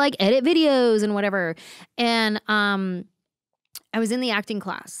how to like edit videos and whatever. And I was in the acting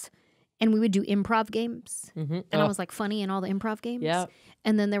class and we would do improv games. And I was like funny in all the improv games. Yeah.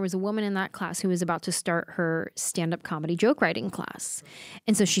 And then there was a woman in that class who was about to start her stand-up comedy joke writing class.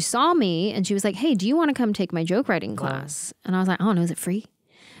 And so she saw me and she was like, hey, do you want to come take my joke writing class? And I was like, oh no, is it free?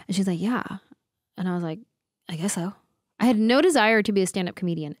 And she's like, yeah. And I was like, I guess so. I had no desire to be a stand-up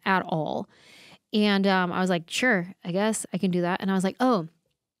comedian at all. And I was like, sure, I guess I can do that. And I was like, oh,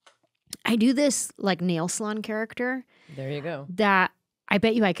 I do this like nail salon character. There you go. That I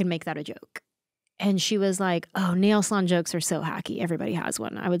bet you I could make that a joke. And she was like, oh, nail salon jokes are so hacky. Everybody has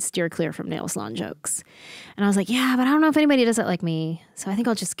one. I would steer clear from nail salon jokes. And I was like, yeah, but I don't know if anybody does it like me. So I think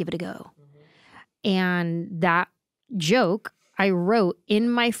I'll just give it a go. And that joke I wrote in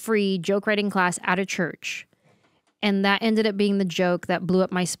my free joke writing class at a church. And that ended up being the joke that blew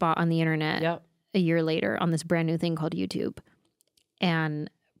up my spot on the internet a year later on this brand new thing called YouTube. And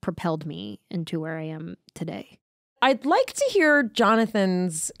propelled me into where I am today. I'd like to hear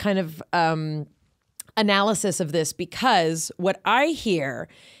Jonathan's kind of analysis of this, because what I hear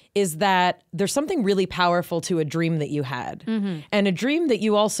is that there's something really powerful to a dream that you had and a dream that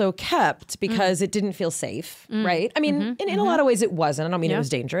you also kept because it didn't feel safe, right? I mean, in a lot of ways it wasn't. I don't mean it was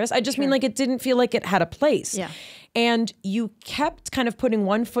dangerous. I just mean like it didn't feel like it had a place. Yeah. And you kept kind of putting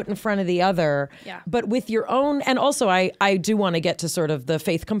one foot in front of the other, but with your own, and also I do want to get to sort of the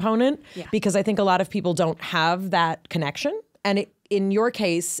faith component because I think a lot of people don't have that connection. And in your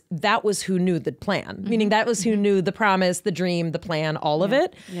case, that was who knew the plan, meaning that was who knew the promise, the dream, the plan, all of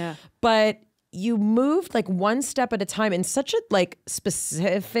it. Yeah. But you moved like one step at a time in such a like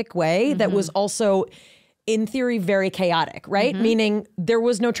specific way that was also, in theory, very chaotic, right? Meaning there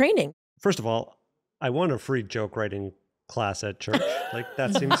was no training. First of all, I won a free joke writing class at church. Like,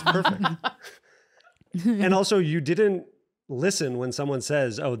 that seems perfect. And also, you didn't listen when someone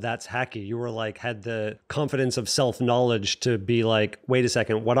says, oh, that's hacky. You were like, had the confidence of self-knowledge to be like, wait a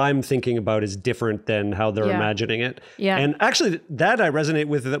second, what I'm thinking about is different than how they're imagining it. Yeah. And actually, that I resonate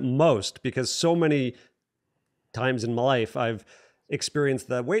with the most, because so many times in my life, I've experienced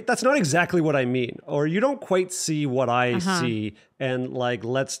that, wait, that's not exactly what I mean. Or you don't quite see what I see. And like,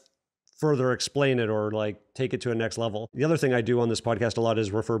 let's further explain it or like take it to a next level. The other thing I do on this podcast a lot is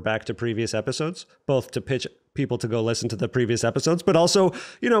refer back to previous episodes, both to pitch people to go listen to the previous episodes, but also,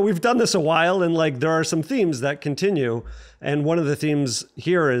 you know, we've done this a while and like there are some themes that continue. And one of the themes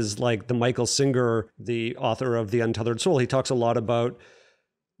here is like the Michael Singer, the author of The Untethered Soul. He talks a lot about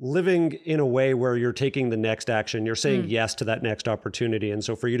living in a way where you're taking the next action, you're saying yes to that next opportunity. And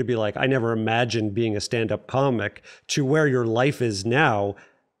so for you to be like, I never imagined being a stand-up comic, to where your life is now,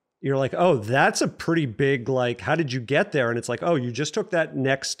 you're like, oh, that's a pretty big, like, how did you get there? And it's like, oh, you just took that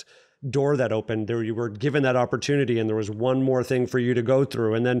next door that opened there. You were given that opportunity and there was one more thing for you to go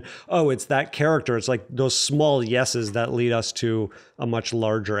through. And then, oh, it's that character. It's like those small yeses that lead us to a much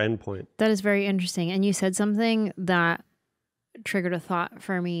larger endpoint. That is very interesting. And you said something that triggered a thought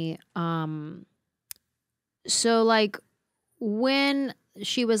for me. So like when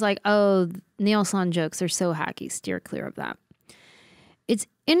she was like, oh, nail salon jokes are so hacky, steer clear of that. It's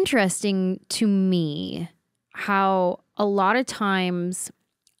interesting to me how a lot of times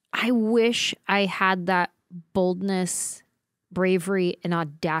I wish I had that boldness, bravery, and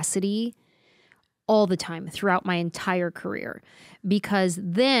audacity all the time throughout my entire career, because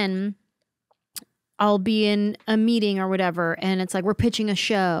then I'll be in a meeting or whatever, and it's like we're pitching a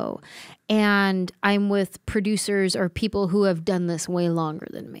show, and I'm with producers or people who have done this way longer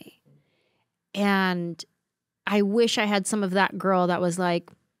than me. And I wish I had some of that girl that was like,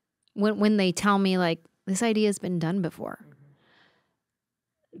 when they tell me like, this idea has been done before,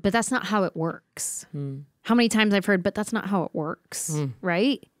 but that's not how it works. How many times I've heard, but that's not how it works,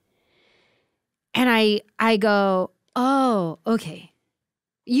 right? And I go, oh, okay,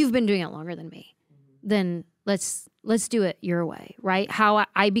 you've been doing it longer than me. Then let's do it your way, right? How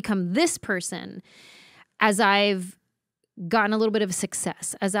I become this person as I've gotten a little bit of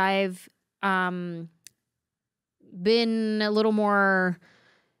success, as I've been a little more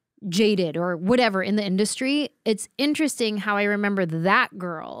jaded or whatever in the industry. It's interesting how I remember that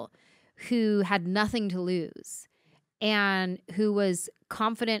girl who had nothing to lose and who was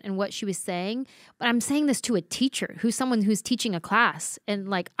confident in what she was saying. But I'm saying this to a teacher, someone who's teaching a class. And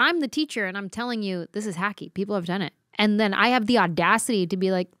like, I'm the teacher and I'm telling you, this is hacky. People have done it. And then I have the audacity to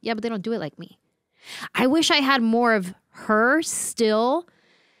be like, yeah, but they don't do it like me. I wish I had more of her still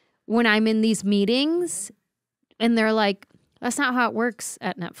when I'm in these meetings and they're like, that's not how it works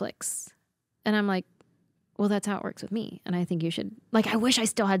at Netflix. And I'm like, well, that's how it works with me. And I think you should, like, I wish I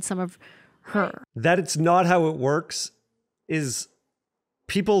still had some of her. That it's not how it works is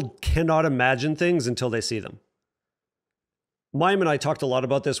people cannot imagine things until they see them. Mayim and I talked a lot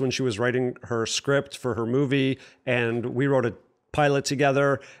about this when she was writing her script for her movie, and we wrote a pilot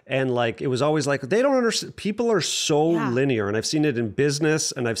together, and like it was always like, they don't understand. People are so linear, and I've seen it in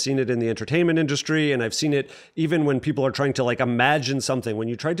business, and I've seen it in the entertainment industry, and I've seen it even when people are trying to like imagine something, when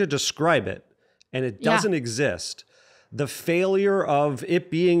you try to describe it and it doesn't exist. The failure of it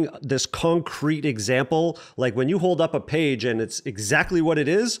being this concrete example, like when you hold up a page and it's exactly what it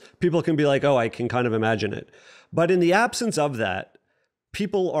is, people can be like, oh, I can kind of imagine it. But in the absence of that,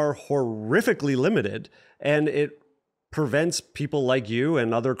 people are horrifically limited, and it prevents people like you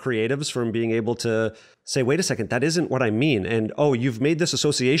and other creatives from being able to say, wait a second, that isn't what I mean. And oh, you've made this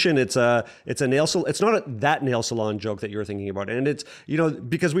association. It's a nail salon. It's not that nail salon joke that you're thinking about. And it's, you know,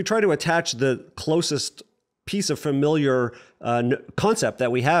 because we try to attach the closest piece of familiar concept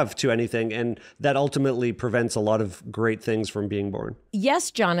that we have to anything. And that ultimately prevents a lot of great things from being born.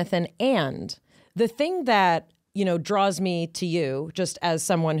 Yes, Jonathan. And the thing that draws me to you just as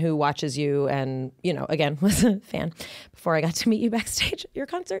someone who watches you and, again, was a fan before I got to meet you backstage at your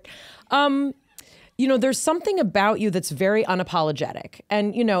concert. There's something about you that's very unapologetic.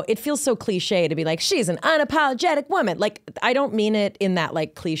 And, it feels so cliche to be like, she's an unapologetic woman. Like, I don't mean it in that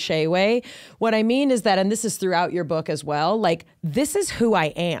like cliche way. What I mean is that, and this is throughout your book as well, like, this is who I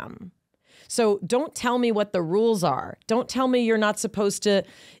am. So don't tell me what the rules are. Don't tell me you're not supposed to,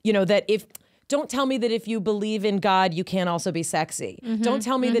 don't tell me that if you believe in God, you can't also be sexy. Don't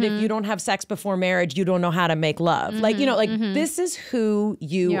tell me that if you don't have sex before marriage, you don't know how to make love. This is who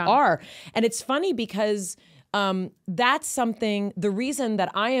you are. And it's funny because that's something, the reason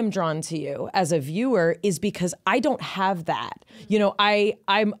that I am drawn to you as a viewer is because I don't have that.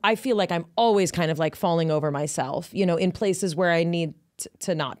 I feel like I'm always kind of like falling over myself, in places where I need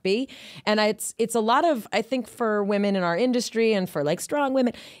to not be. And it's a lot of, I think for women in our industry and for like strong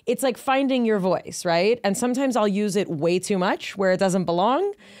women, it's like finding your voice, right? And sometimes I'll use it way too much where it doesn't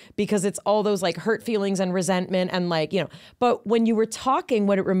belong because it's all those like hurt feelings and resentment and like, but when you were talking,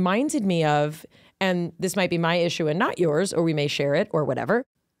 what it reminded me of, and this might be my issue and not yours, or we may share it or whatever.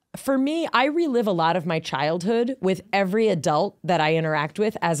 For me, I relive a lot of my childhood with every adult that I interact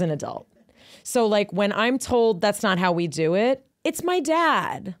with as an adult. So like when I'm told that's not how we do it, it's my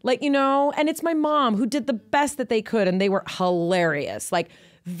dad, and it's my mom who did the best that they could. And they were hilarious, like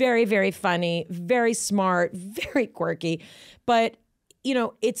very, very funny, very smart, very quirky. But,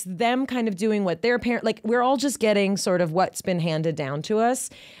 it's them kind of doing what their parent, like we're all just getting sort of what's been handed down to us.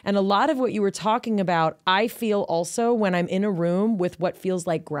 And a lot of what you were talking about, I feel also when I'm in a room with what feels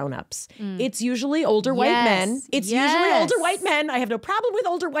like grownups. It's usually older white men. It's usually older white men. I have no problem with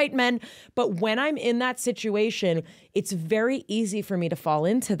older white men. But when I'm in that situation, it's very easy for me to fall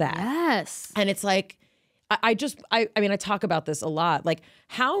into that. Yes. And it's like, I talk about this a lot. Like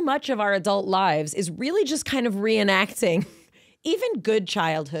how much of our adult lives is really just kind of reenacting even good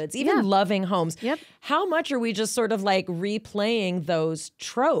childhoods, even loving homes. Yep. How much are we just sort of like replaying those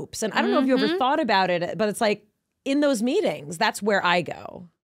tropes? And I don't know if you ever thought about it, but it's like in those meetings, that's where I go.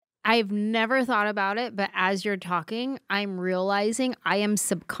 I've never thought about it, but as you're talking, I'm realizing I am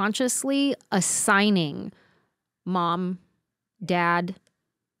subconsciously assigning mom, dad,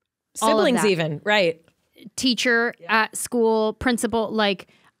 siblings even, right? Teacher at school, principal, like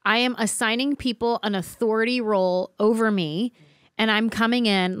I am assigning people an authority role over me. And I'm coming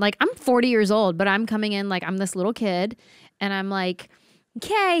in, like I'm 40 years old, but I'm coming in like I'm this little kid. And I'm like,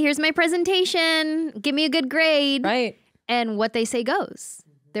 okay, here's my presentation. Give me a good grade. Right. And what they say goes.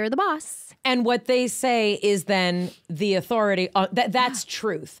 They're the boss. And what they say is then the authority. That's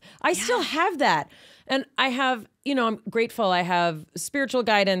truth. I still have that. And I have, I'm grateful. I have spiritual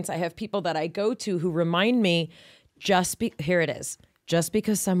guidance. I have people that I go to who remind me here it is. Just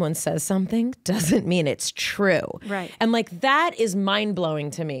because someone says something doesn't mean it's true. Right. And like that is mind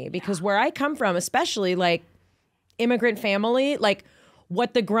blowing to me because where I come from, especially like immigrant family, like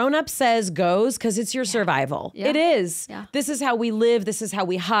what the grown up says goes because it's your survival. Yeah. It is. Yeah. This is how we live. This is how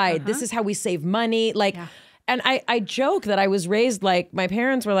we hide. This is how we save money. Like, and I joke that I was raised like my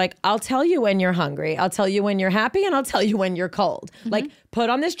parents were like, I'll tell you when you're hungry. I'll tell you when you're happy and I'll tell you when you're cold. Like put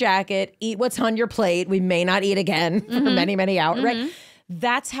on this jacket, eat what's on your plate. We may not eat again for many, many hours, right?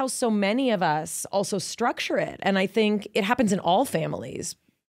 That's how so many of us also structure it. And I think it happens in all families.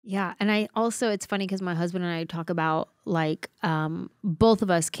 Yeah. And it's funny because my husband and I talk about like both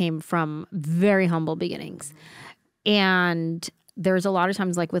of us came from very humble beginnings. And there's a lot of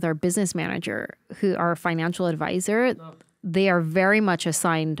times like with our business manager, who our financial advisor, they are very much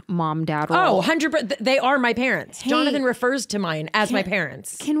assigned mom, dad role. Oh, 100%. They are my parents. Hey, Jonathan refers to mine as my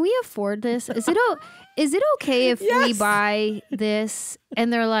parents. Can we afford this? Is it okay if we buy this?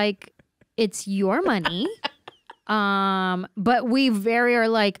 And they're like, it's your money. But we very are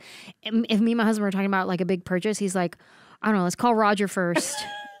like, if me and my husband were talking about like a big purchase, he's like, I don't know, let's call Roger first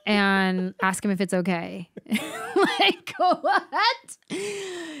and ask him if it's okay. Like, what?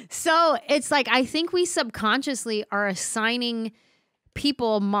 So it's like, I think we subconsciously are assigning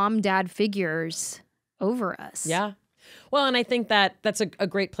people mom, dad figures over us. Yeah. Well, and I think that's a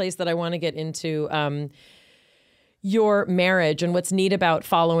great place that I want to get into your marriage. And what's neat about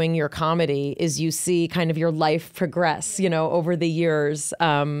following your comedy is you see kind of your life progress, over the years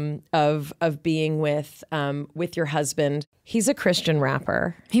of being with your husband. He's a Christian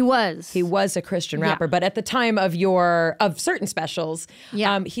rapper. He was a Christian rapper, but at the time of certain specials,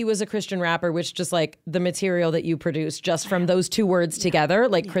 he was a Christian rapper, which just like the material that you produced just from those two words together,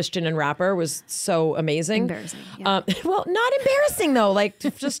 like Christian and rapper, was so amazing. Embarrassing. Yeah. Well, not embarrassing though. Like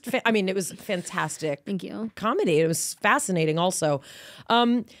just, it was fantastic. Thank you. Comedy. It was fascinating also.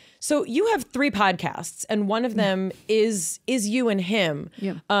 So you have 3 podcasts, and one of them is you and him.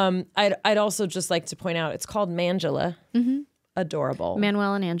 Yeah. I'd also just like to point out, it's called Manjelah. Adorable.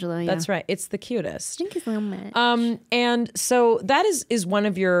 Manuel and Anjelah. Yeah. That's right. It's the cutest. Thank you so much. And so that is one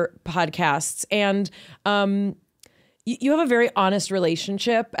of your podcasts, and you have a very honest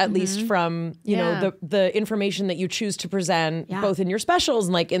relationship, at least from you know the information that you choose to present, both in your specials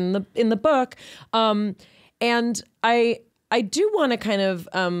and like in the book. And I do want to kind of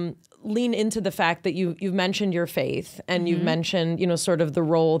lean into the fact that you've mentioned your faith, and you've mentioned, you know, sort of the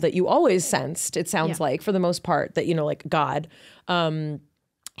role that you always sensed, it sounds like, for the most part, that, you know, like God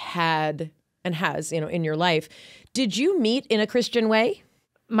had and has, you know, in your life. Did you meet in a Christian way?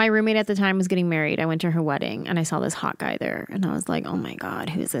 My roommate at the time was getting married. I went to her wedding and I saw this hot guy there. And I was like, oh my God,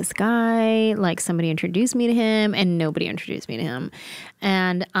 who's this guy? Like, somebody introduced me to him, and nobody introduced me to him.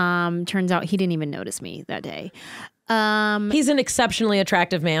 And turns out he didn't even notice me that day. He's an exceptionally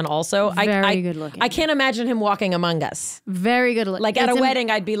attractive man also. Very good looking. I can't imagine him walking among us. Very good looking. Like at a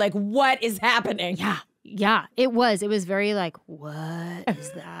wedding, I'd be like, what is happening? Yeah. Yeah. It was very like, what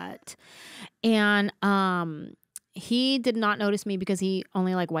is that? And he did not notice me because he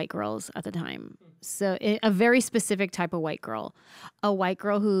only liked white girls at the time. So a very specific type of white girl. A white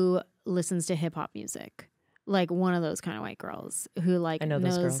girl who listens to hip hop music. Like one of those kind of white girls who like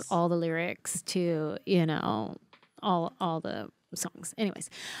knows all the lyrics to, you know, all the songs. Anyways,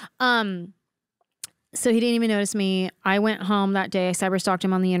 so he didn't even notice me. I went home that day. I cyberstalked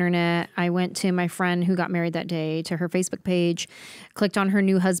him on the internet. I went to my friend who got married that day, to her Facebook page, clicked on her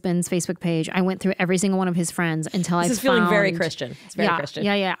new husband's Facebook page. I went through every single one of his friends until I found... This is feeling very Christian. It's very Christian.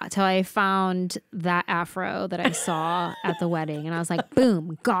 Yeah. Until I found that afro that I saw at the wedding. And I was like,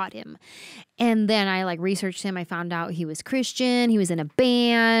 boom, got him. And then I like researched him. I found out he was Christian. He was in a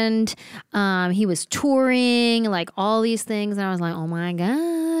band. He was touring, like all these things. And I was like, oh my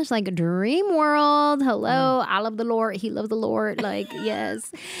gosh, like dream world. Hello, I love the Lord. He loves the Lord. Like,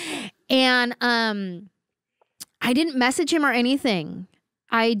 yes. And I didn't message him or anything.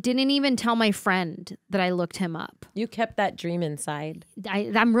 I didn't even tell my friend that I looked him up. You kept that dream inside.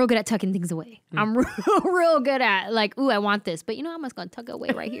 I'm real good at tucking things away. I'm real good at like, ooh, I want this. But you know, I'm just going to tuck it away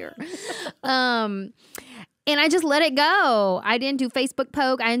right here. And I just let it go. I didn't do Facebook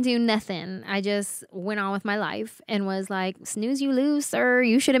poke. I didn't do nothing. I just went on with my life and was like, snooze you lose, sir.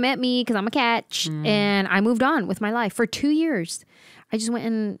 You should have met me because I'm a catch. And I moved on with my life for 2 years. I just went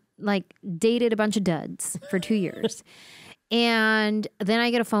and like dated a bunch of duds for 2 years. And then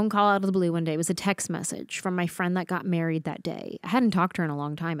I get a phone call out of the blue one day. It was a text message from my friend that got married that day. I hadn't talked to her in a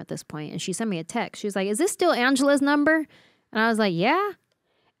long time at this point. And she sent me a text. She was like, is this still Anjelah's number? And I was like, yeah.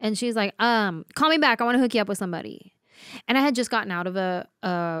 And she's like, call me back. I want to hook you up with somebody. And I had just gotten out of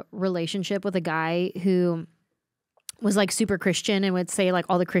a relationship with a guy who was like super Christian and would say like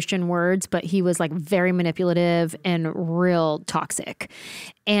all the Christian words, but he was like very manipulative and real toxic.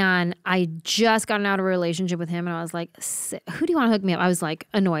 And I just gotten out of a relationship with him, and I was like, who do you want to hook me up? I was like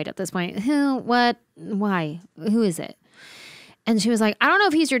annoyed at this point. Who, what, why, who is it? And she was like, I don't know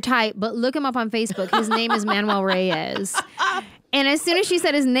if he's your type, but look him up on Facebook. His name is Manuel Reyes. And as soon as she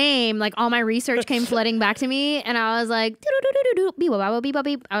said his name, like all my research came flooding back to me. And I was like,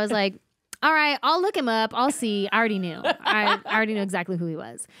 I was like, all right, I'll look him up. I'll see. I already knew. I already knew exactly who he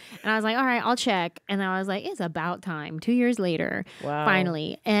was. And I was like, all right, I'll check. And I was like, it's about time. 2 years later,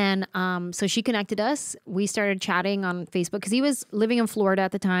 finally. And so she connected us. We started chatting on Facebook because he was living in Florida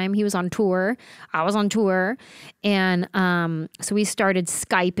at the time. He was on tour. I was on tour. And so we started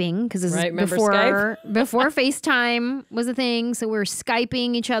Skyping because this is before FaceTime was a thing. So we were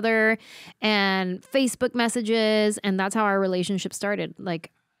Skyping each other and Facebook messages. And that's how our relationship started. Like,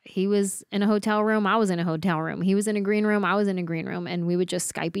 he was in a hotel room. I was in a hotel room. He was in a green room. I was in a green room. And we would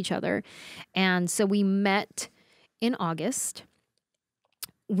just Skype each other. And so we met in August.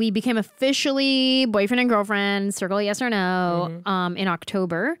 We became officially boyfriend and girlfriend, circle yes or no, in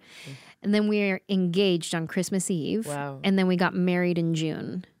October. And then we were engaged on Christmas Eve. Wow. And then we got married in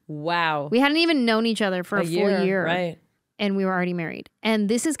June. Wow. We hadn't even known each other for a full year. Right. And we were already married. And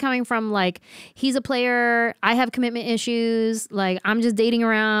this is coming from like, he's a player. I have commitment issues. Like, I'm just dating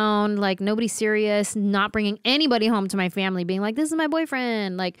around. Like, nobody's serious. Not bringing anybody home to my family. Being like, this is my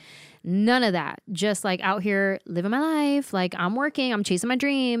boyfriend. Like, none of that. Just like out here living my life. Like, I'm working. I'm chasing my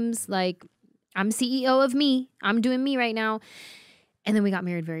dreams. Like, I'm CEO of me. I'm doing me right now. And then we got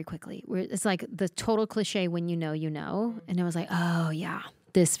married very quickly. It's like the total cliche, when you know, you know. And it was like, oh yeah,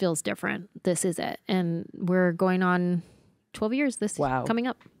 this feels different. This is it. And we're going on 12 years coming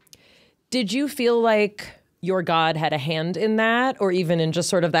up. Did you feel like your God had a hand in that, or even in just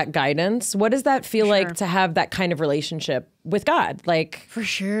sort of that guidance. What does that feel like to have that kind of relationship with God? Like, for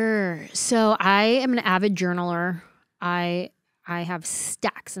sure. So I am an avid journaler. I have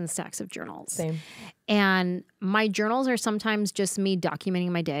stacks and stacks of journals. Same. And my journals are sometimes just me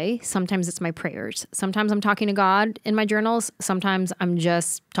documenting my day. Sometimes it's my prayers. Sometimes I'm talking to God in my journals. Sometimes I'm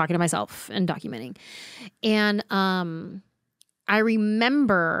just talking to myself and documenting. And I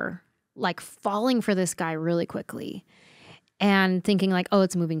remember like falling for this guy really quickly and thinking like, oh,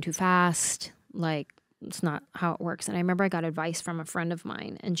 it's moving too fast. Like, it's not how it works. And I remember I got advice from a friend of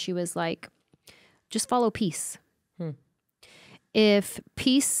mine, and she was like, just follow peace. If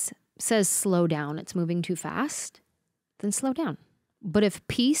peace says slow down, it's moving too fast, then slow down. But if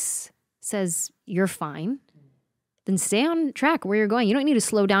peace says you're fine, then stay on track where you're going. You don't need to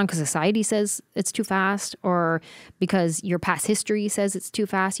slow down because society says it's too fast or because your past history says it's too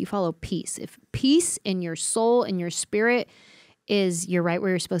fast. You follow peace. If peace in your soul and your spirit is you're right where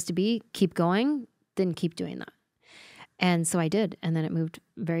you're supposed to be, keep going, then keep doing that. And so I did. And then it moved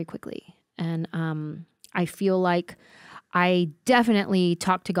very quickly. And I feel like I definitely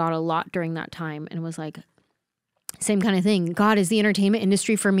talked to God a lot during that time and was like, same kind of thing. God, is the entertainment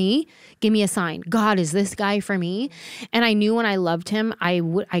industry for me? Give me a sign. God, is this guy for me? And I knew when I loved him,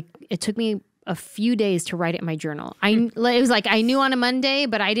 it took me a few days to write it in my journal. It was like I knew on a Monday,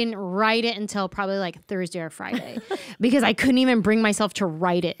 but I didn't write it until probably like Thursday or Friday because I couldn't even bring myself to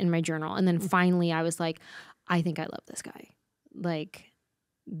write it in my journal. And then finally I was like, I think I love this guy. Like,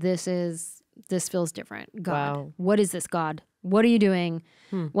 this feels different. God, wow. What is this, God? What are you doing?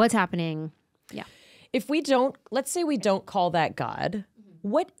 What's happening? Yeah. If let's say we don't call that God,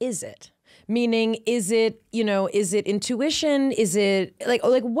 what is it? Meaning, is it intuition? Is it like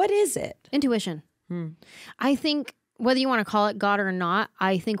what is it? Intuition. I think whether you want to call it God or not,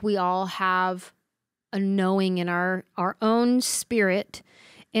 I think we all have a knowing in our own spirit,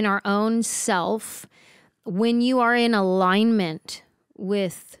 in our own self. When you are in alignment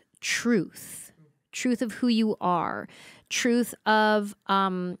with truth of who you are, truth of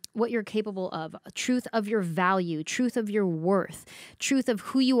what you're capable of, truth of your value, truth of your worth, truth of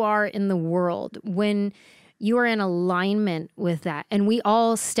who you are in the world. When you are in alignment with that, and we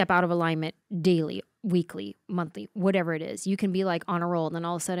all step out of alignment daily, weekly, monthly, whatever it is. You can be like on a roll, and then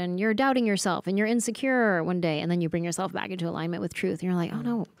all of a sudden you're doubting yourself and you're insecure one day, and then you bring yourself back into alignment with truth. And you're like, oh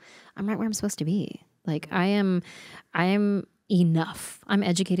no, I'm right where I'm supposed to be. Like I am enough. I'm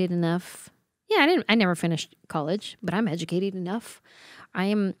educated enough. Yeah, I never finished college, but I'm educated enough. I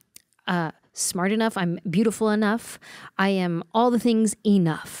am smart enough. I'm beautiful enough. I am all the things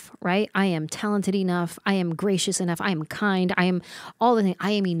enough, right? I am talented enough. I am gracious enough. I am kind. I am all the things.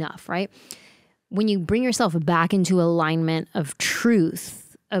 I am enough, right? When you bring yourself back into alignment of truth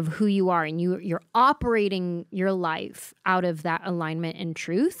of who you are, and you're operating your life out of that alignment and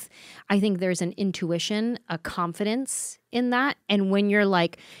truth, I think there's an intuition, a confidence in that. And when you're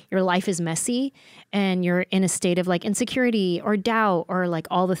like, your life is messy and you're in a state of like insecurity or doubt or like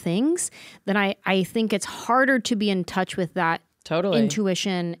all the things, then I think it's harder to be in touch with that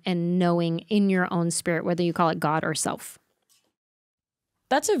intuition and knowing in your own spirit, whether you call it God or self.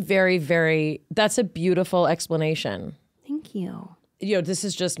 That's a that's a beautiful explanation. Thank you. This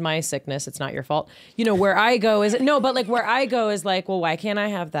is just my sickness. It's not your fault. Where I go is, where I go is like, well, why can't I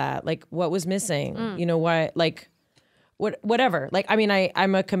have that? Like, what was missing? Why, like, whatever. Like, I mean,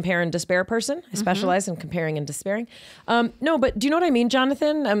 I'm a compare and despair person. I specialize in comparing and despairing. No, but do you know what I mean,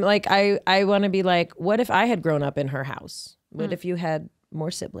 Jonathan? I'm like, I want to be like, what if I had grown up in her house? What if you had more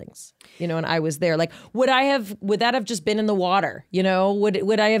siblings, and I was there? Like, would that have just been in the water?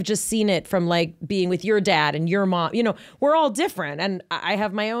 Would I have just seen it from like being with your dad and your mom? We're all different, and I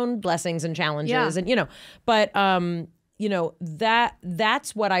have my own blessings and challenges, and but that's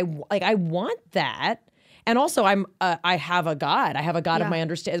what I like. I want that. And also I have a God. I have a God of my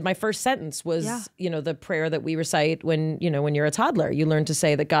understanding. My first sentence was, the prayer that we recite when you're a toddler. You learn to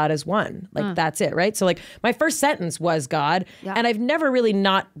say that God is one. Like that's it, right? So like my first sentence was God. Yeah. And I've never really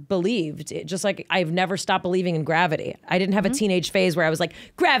not believed it. Just like I've never stopped believing in gravity. I didn't have a teenage phase where I was like,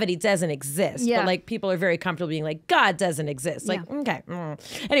 gravity doesn't exist. Yeah. But like people are very comfortable being like, God doesn't exist. Like, okay.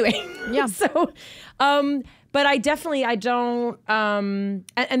 Anyway. Yeah. So but I don't,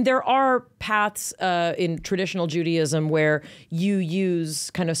 and there are paths in traditional Judaism where you use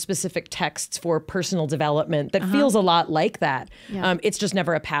kind of specific texts for personal development that feels a lot like that. Yeah. It's just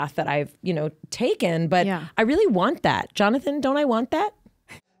never a path that I've, taken, but I really want that. Jonathan, don't I want that?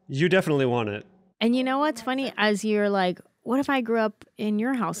 You definitely want it. And you know what's funny? As you're like, what if I grew up in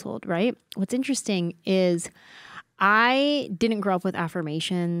your household, right? What's interesting is I didn't grow up with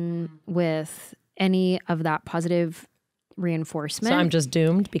affirmation, with any of that positive reinforcement. So I'm just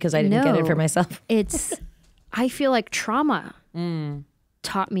doomed because I didn't get it for myself. I feel like trauma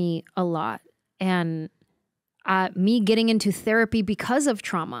taught me a lot. And me getting into therapy because of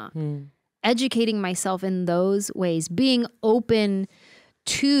trauma, educating myself in those ways, being open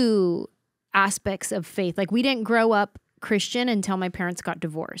to aspects of faith. Like we didn't grow up Christian until my parents got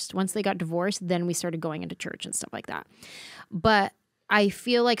divorced. Once they got divorced, then we started going into church and stuff like that. But I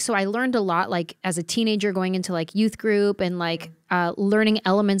feel like, so I learned a lot, like as a teenager going into like youth group and like learning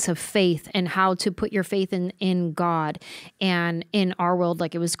elements of faith and how to put your faith in God. And in our world,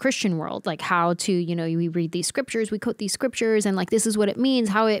 like it was Christian world, like how to, you know, we read these scriptures, we quote these scriptures and like, this is what it means,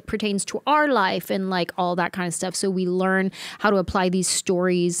 how it pertains to our life and like all that kind of stuff. So we learn how to apply these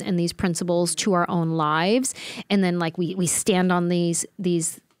stories and these principles to our own lives. And then like we stand on these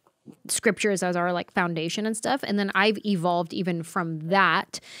scriptures as our like foundation and stuff. And then I've evolved even from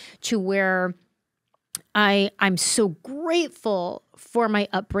that to where I'm so grateful for my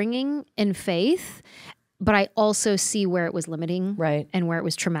upbringing in faith, but I also see where it was limiting, right, and where it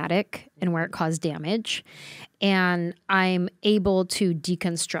was traumatic and where it caused damage. And I'm able to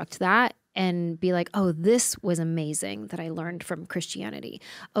deconstruct that and be like, oh, this was amazing that I learned from Christianity.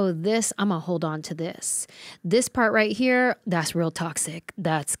 Oh, this, I'm gonna hold on to this. This part right here, that's real toxic.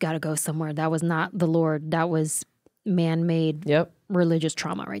 That's gotta go somewhere. That was not the Lord. That was man-made religious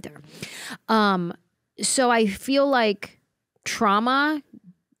trauma right there. So I feel like trauma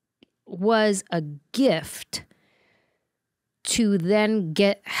was a gift to then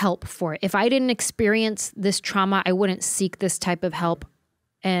get help for it. If I didn't experience this trauma, I wouldn't seek this type of help.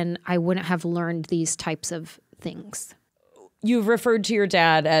 And I wouldn't have learned these types of things. You've referred to your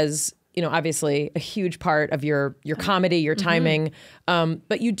dad as, you know, obviously a huge part of your comedy, your timing.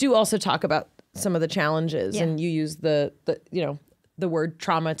 But you do also talk about some of the challenges, and you use the word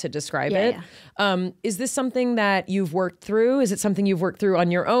trauma to describe it. Is this something that you've worked through? Is it something you've worked through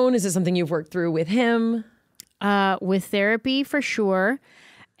on your own? Is it something you've worked through with him? With therapy, for sure.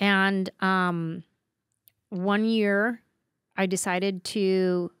 And 1 year, I decided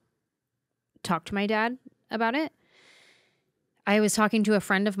to talk to my dad about it. I was talking to a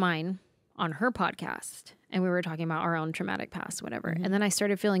friend of mine on her podcast, and we were talking about our own traumatic past, whatever. And then I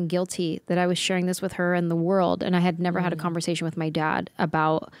started feeling guilty that I was sharing this with her and the world. And I had never had a conversation with my dad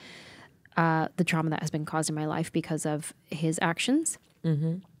about the trauma that has been caused in my life because of his actions.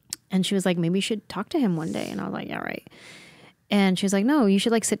 And she was like, maybe you should talk to him one day. And I was like, yeah, right. And she was like, no, you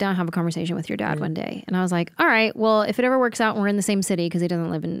should like sit down and have a conversation with your dad one day. And I was like, all right, well, if it ever works out and we're in the same city, because he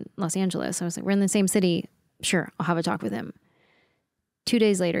doesn't live in Los Angeles. So I was like, we're in the same city. Sure, I'll have a talk with him. 2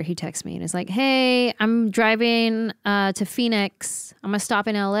 days later, he texts me and is like, hey, I'm driving to Phoenix. I'm going to stop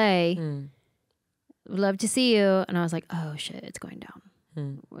in LA. Would love to see you. And I was like, oh shit, it's going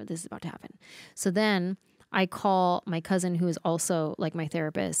down. This is about to happen. So then I call my cousin, who is also like my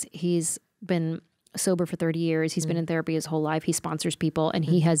therapist. He's been sober for 30 years. He's been in therapy his whole life. He sponsors people, and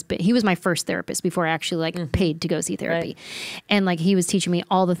he was my first therapist before I actually like paid to go see therapy. And like he was teaching me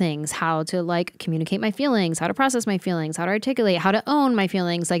all the things, how to like communicate my feelings, how to process my feelings, how to articulate, how to own my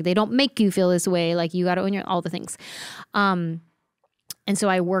feelings. Like they don't make you feel this way. Like you got to own all the things. And so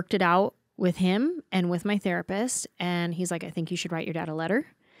I worked it out with him and with my therapist, and he's like, I think you should write your dad a letter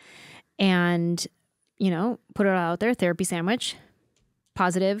and, you know, put it out there, therapy sandwich,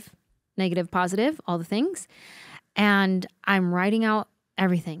 positive, negative, positive, all the things. And I'm writing out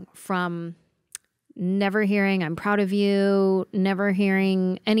everything from never hearing, I'm proud of you, never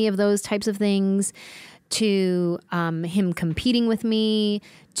hearing any of those types of things, to him competing with me,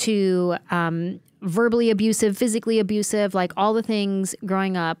 to verbally abusive, physically abusive, like all the things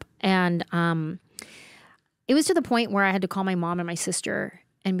growing up. And it was to the point where I had to call my mom and my sister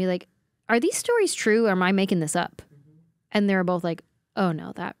and be like, are these stories true or am I making this up? And they were both like, oh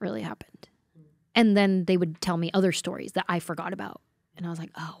no, that really happened. And then they would tell me other stories that I forgot about. And I was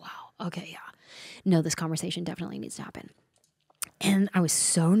like, oh wow, okay, yeah. No, this conversation definitely needs to happen. And I was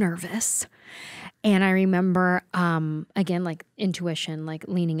so nervous. And I remember, again, like intuition, like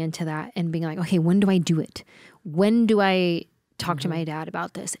leaning into that and being like, okay, when do I do it? When do I talk to my dad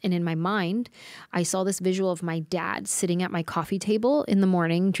about this? And in my mind, I saw this visual of my dad sitting at my coffee table in the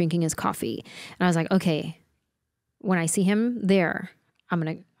morning, drinking his coffee. And I was like, okay, when I see him there, I'm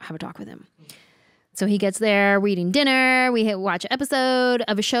going to have a talk with him. So he gets there, we're eating dinner, we watch an episode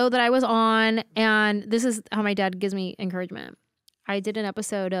of a show that I was on, and this is how my dad gives me encouragement. I did an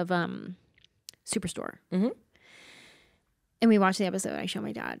episode of Superstore. And we watched the episode, I show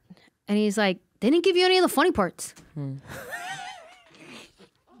my dad, and he's like, they didn't give you any of the funny parts. And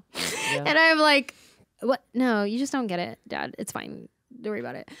I'm like, what? No, you just don't get it, Dad. It's fine. Don't worry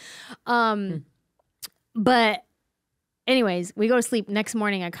about it. But anyways, we go to sleep. Next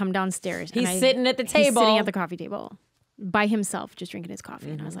morning, I come downstairs. He's sitting at the table. He's sitting at the coffee table by himself, just drinking his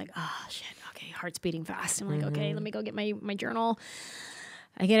coffee. And I was like, oh, shit. Okay, heart's beating fast. I'm like, okay, let me go get my journal.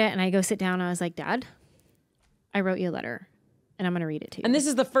 I get it, and I go sit down. I was like, Dad, I wrote you a letter, and I'm going to read it to you. And this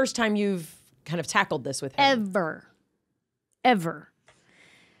is the first time you've kind of tackled this with him. Ever.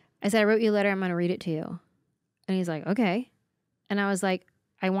 I said, I wrote you a letter. I'm going to read it to you. And he's like, okay. And I was like,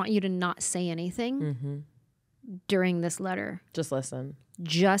 I want you to not say anything during this letter. Just listen.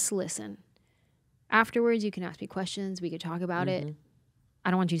 Just listen. Afterwards, you can ask me questions. We could talk about it.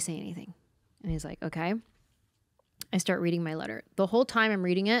 I don't want you to say anything. And he's like, okay. I start reading my letter. The whole time I'm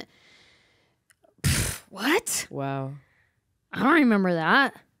reading it, what? Wow. I don't remember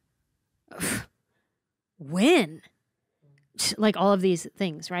that. When? Like all of these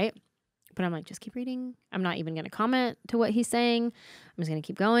things, right? But I'm like, just keep reading. I'm not even going to comment to what he's saying. I'm just going to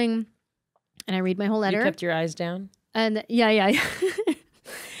keep going. And I read my whole letter. You kept your eyes down? And yeah.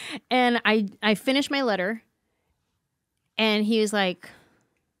 And I finished my letter. And he was like,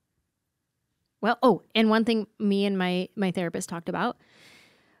 well, oh, and one thing me and my therapist talked about,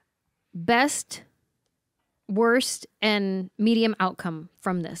 best, worst, and medium outcome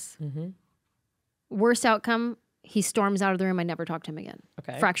from this. Worst outcome, he storms out of the room. I never talk to him again.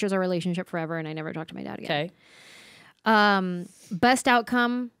 Okay. Fractures our relationship forever, and I never talk to my dad again. Okay. Best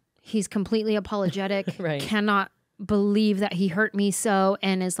outcome, he's completely apologetic. Right. Cannot believe that he hurt me so,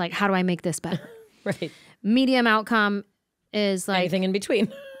 and is like, how do I make this better? Right. Medium outcome is like, anything in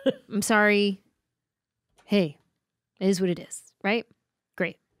between. I'm sorry. Hey, it is what it is, right?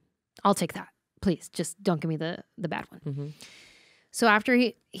 Great. I'll take that. Please, just don't give me the bad one. So after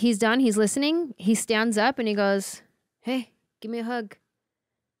he's done, he's listening, he stands up and he goes, hey, give me a hug.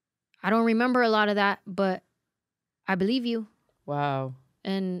 I don't remember a lot of that, but I believe you. Wow.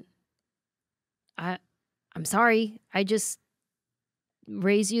 And I'm sorry. I just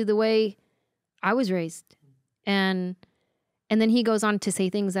raised you the way I was raised. And then he goes on to say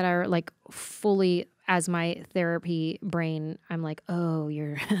things that are like fully, as my therapy brain, I'm like, oh,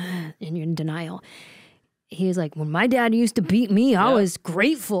 you're in denial. He was like, when my dad used to beat me, I was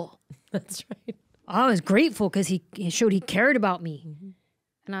grateful. That's right. I was grateful because he showed he cared about me.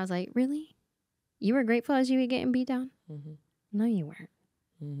 And I was like, really? You were grateful as you were getting beat down? No, you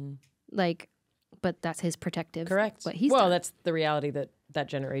weren't. Like, but that's his protective. Correct. What he's well, done. that's the reality that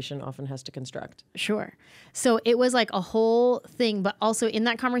generation often has to construct. Sure. So it was like a whole thing, but also in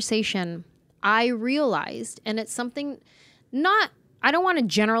that conversation, I realized, and it's something I don't want to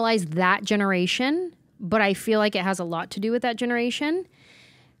generalize that generation, but I feel like it has a lot to do with that generation.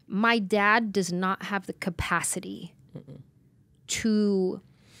 My dad does not have the capacity to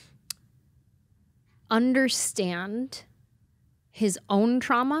understand his own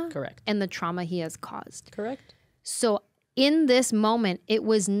trauma. Correct. And the trauma he has caused. Correct. So in this moment, it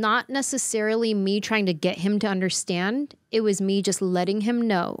was not necessarily me trying to get him to understand. It was me just letting him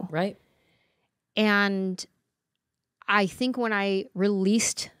know. Right. And I think when I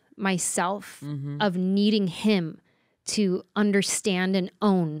released myself of needing him to understand and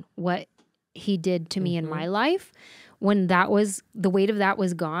own what he did to me in my life, when the weight of that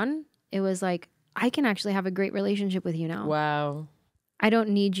was gone, it was like, I can actually have a great relationship with you now. Wow. I don't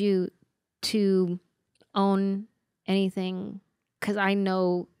need you to own anything because I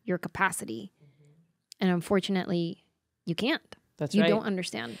know your capacity. And unfortunately, you can't. That's you right. don't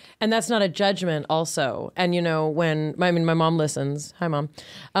understand. And that's not a judgment also. And, when, my mom listens. Hi, Mom.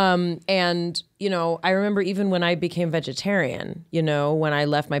 And, I remember even when I became vegetarian, when I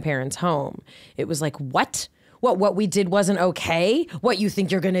left my parents' home, it was like, what? What we did wasn't okay? What, you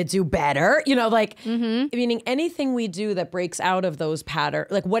think you're going to do better? Meaning anything we do that breaks out of those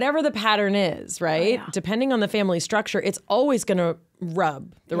patterns, like whatever the pattern is, right? Oh, yeah. Depending on the family structure, it's always going to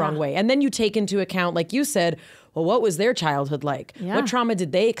rub the wrong way. And then you take into account, like you said, well, what was their childhood like? Yeah. What trauma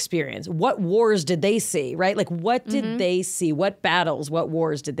did they experience? What wars did they see, right? Like what did they see? What battles, what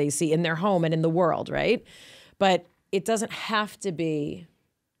wars did they see in their home and in the world, right? But it doesn't have to be...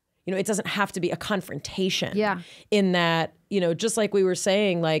 it doesn't have to be a confrontation. Yeah. In that, just like we were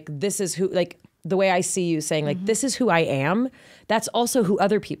saying, like, this is who, like, the way I see you saying, like, this is who I am, that's also who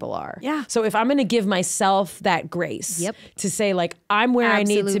other people are. Yeah. So if I'm going to give myself that grace to say, like, I'm where I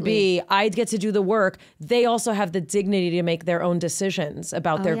need to be, I get to do the work, they also have the dignity to make their own decisions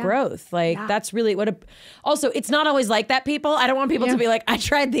about their growth. Like, that's really also, it's not always like that, people. I don't want people to be like, I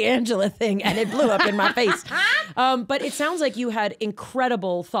tried the Anjelah thing and it blew up in my face. But it sounds like you had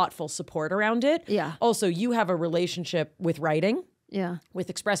incredible, thoughtful support around it. Yeah. Also, you have a relationship with writing. Yeah. with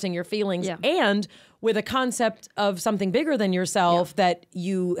expressing your feelings Yeah. and with a concept of something bigger than yourself that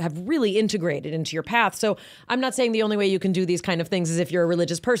you have really integrated into your path. So I'm not saying the only way you can do these kind of things is if you're a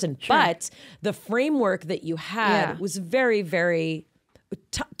religious person, but the framework that you had was very, very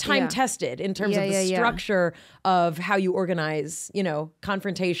time tested in terms of the structure of how you organize, you know,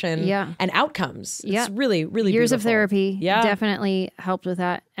 confrontation and outcomes. It's really, really years of beautiful. therapy definitely helped with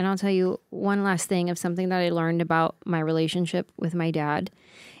that. And I'll tell you one last thing of something that I learned about my relationship with my dad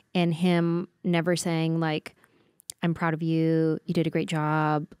and him never saying like, I'm proud of you, you did a great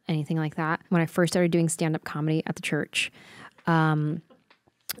job, anything like that. When I first started doing stand-up comedy at the church,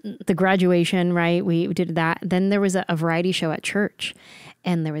 the graduation, right? We did that. Then there was a variety show at church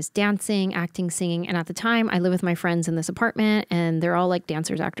and there was dancing, acting, singing. And at the time I live with my friends in this apartment and they're all like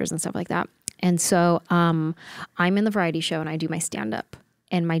dancers, actors and stuff like that. And so I'm in the variety show and I do my stand-up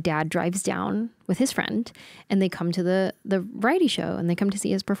and my dad drives down with his friend and they come to the variety show and they come to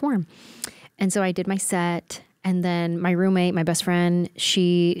see us perform. And so I did my set. And then my roommate, my best friend,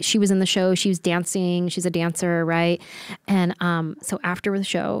 she was in the show. She was dancing. She's a dancer, right? And so after the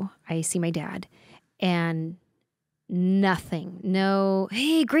show, I see my dad and nothing. No,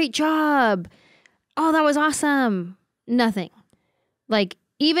 hey, great job. Oh, that was awesome. Nothing. Like,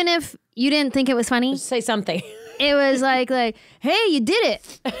 even if you didn't think it was funny. Just say something. It was like, hey, you did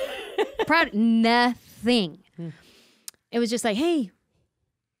it. Proud. Nothing. It was just like, hey,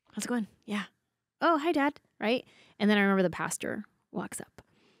 how's it going? Yeah. Oh, hi, Dad. Right? And then I remember the pastor walks up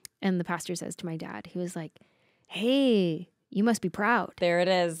and the pastor says to my dad, he was like, hey, you must be proud. There it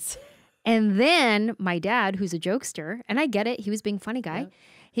is. And then my dad, who's a jokester, and I get it, he was being funny guy.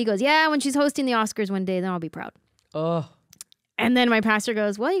 He goes, yeah, when she's hosting the Oscars one day, then I'll be proud. Oh. And then my pastor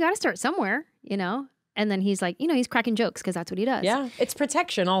goes, well, you got to start somewhere, you know? And then he's like, you know, he's cracking jokes because that's what he does. Yeah. It's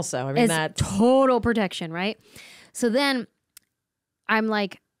protection also. I mean, it's that's total protection, right? So then I'm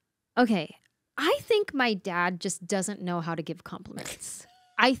like, okay, I think my dad just doesn't know how to give compliments.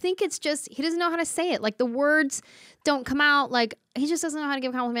 I think it's just, he doesn't know how to say it. Like the words don't come out. Like he just doesn't know how to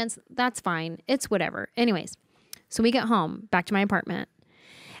give compliments. That's fine. It's whatever. Anyways, so we get home, back to my apartment.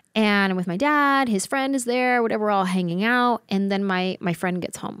 And I'm with my dad, his friend is there, whatever, we're all hanging out. And then my friend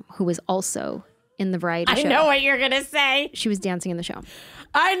gets home, who was also in the variety show. I know what you're going to say. She was dancing in the show.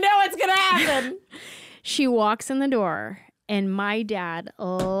 I know what's going to happen. She walks in the door and my dad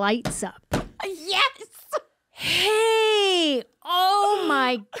lights up. Yes. Hey, oh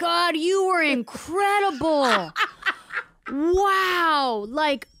my God, you were incredible. Wow.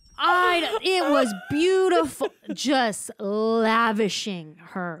 Like it was beautiful. Just lavishing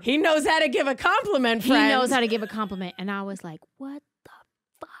her. He knows how to give a compliment, friend. He knows how to give a compliment. And I was like, what the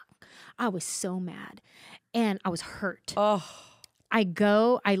fuck? I was so mad and I was hurt. Oh. I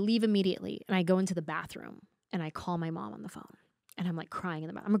leave immediately and I go into the bathroom and I call my mom on the phone. And I'm like crying in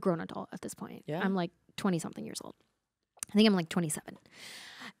the bathroom. I'm a grown adult at this point. Yeah. I'm like 20 something years old. I think I'm like 27.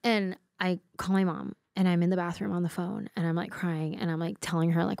 And I call my mom and I'm in the bathroom on the phone and I'm like crying and I'm like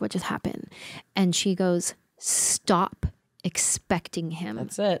telling her like what just happened. And she goes, stop expecting him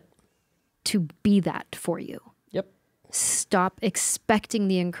That's it. to be that for you. Yep. Stop expecting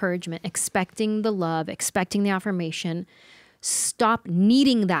the encouragement, expecting the love, expecting the affirmation. Stop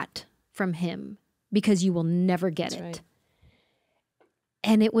needing that from him because you will never get it. Right.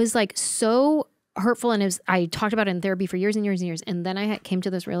 And it was like so hurtful. And I talked about it in therapy for years and years and years. And then I came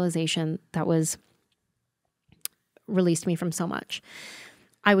to this realization that released me from so much.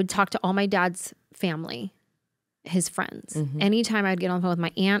 I would talk to all my dad's family, his friends. Mm-hmm. Anytime I'd get on the phone with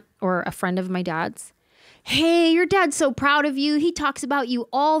my aunt or a friend of my dad's, hey, your dad's so proud of you. He talks about you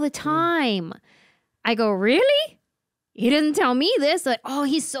all the time. I go, really? He didn't tell me this. Like, oh,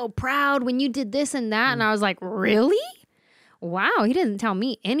 he's so proud when you did this and that. And I was like, really? Wow, he didn't tell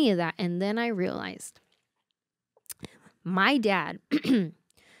me any of that. And then I realized my dad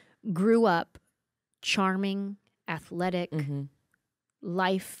grew up charming, athletic,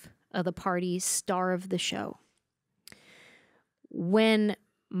 life of the party, star of the show. When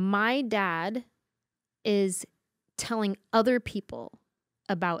my dad is telling other people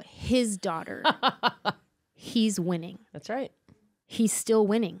about his daughter, he's winning. That's right. He's still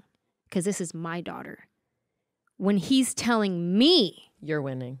winning because this is my daughter. When he's telling me You're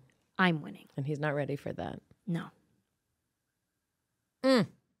winning. I'm winning. And he's not ready for that. No.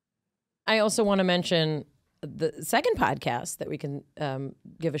 I also want to mention the second podcast that we can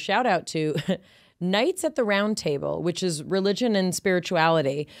give a shout out to. Knights at the Round Table, which is religion and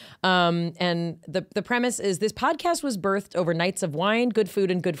spirituality. And the premise is this podcast was birthed over nights of wine, good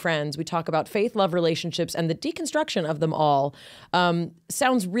food, and good friends. We talk about faith, love, relationships, and the deconstruction of them all.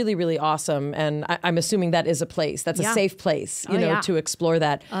 Sounds really, really awesome. And I'm assuming that is a place. That's a safe place, you know, to explore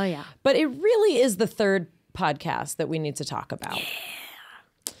that. Oh, yeah. But it really is the third podcast that we need to talk about.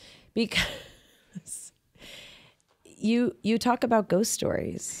 Yeah. Because you talk about ghost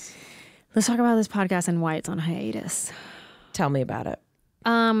stories. Let's talk about this podcast and why it's on hiatus. Tell me about it.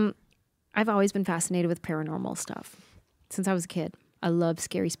 I've always been fascinated with paranormal stuff since I was a kid. I love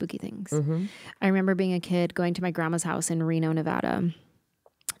scary, spooky things. Mm-hmm. I remember being a kid going to my grandma's house in Reno, Nevada.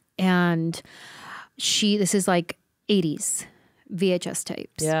 And this is like 80s VHS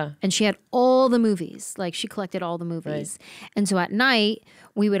tapes. Yeah. And she had all the movies. Like she collected all the movies. Right. And so at night,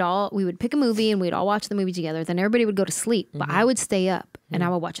 we would pick a movie and we'd all watch the movie together. Then everybody would go to sleep. Mm-hmm. But I would stay up and I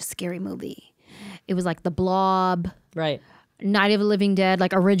would watch a scary movie. It was like The Blob. Right. Night of the Living Dead,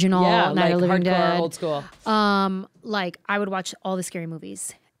 like original Night of the Living Dead. Old school. Like I would watch all the scary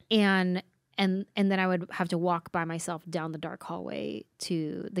movies. And then I would have to walk by myself down the dark hallway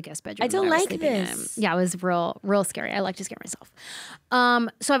to the guest bedroom. I don't like this. Yeah, it was real scary. I like to scare myself.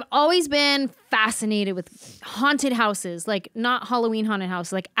 So I've always been fascinated with haunted houses, like not Halloween haunted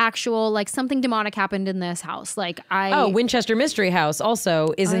house, like actual, like something demonic happened in this house. Winchester Mystery House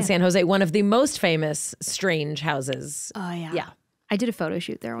also is in San Jose, one of the most famous strange houses. Oh yeah. Yeah. I did a photo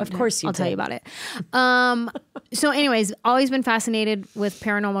shoot there one time. Of course you I'll did. tell you about it. So anyways, always been fascinated with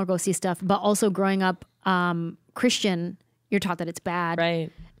paranormal ghosty stuff, but also growing up Christian, you're taught that it's bad. Right.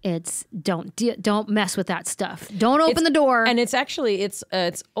 It's don't mess with that stuff. Don't open the door. And it's actually, it's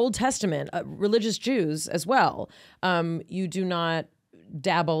Old Testament, religious Jews as well. You do not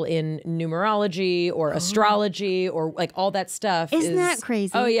dabble in numerology or astrology or like all that stuff. Isn't that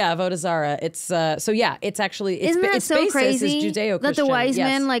crazy? Oh yeah, Avodah Zarah. It's it's actually Isn't that its so basis crazy is Judeo-Christian. that the wise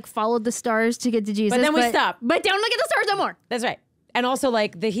men like followed the stars to get to Jesus? But then we stop. But don't look at the stars no more. That's right. And also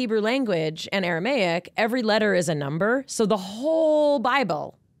like the Hebrew language and Aramaic, every letter is a number. So the whole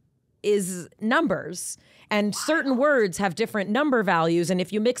Bible is numbers. And certain words have different number values, and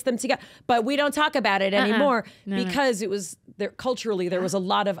if you mix them together, but we don't talk about it anymore because it was there culturally. There was a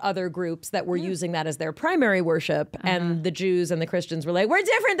lot of other groups that were using that as their primary worship, and the Jews and the Christians were like, "We're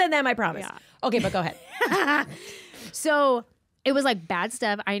different than them, I promise." Yeah. Okay, but go ahead. So it was like bad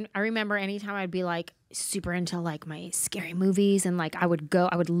stuff. I remember anytime I'd be like super into like my scary movies, and like I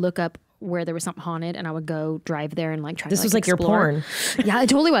would look up where there was something haunted, and I would go drive there and like try. This to, was like explore. your porn. Yeah, it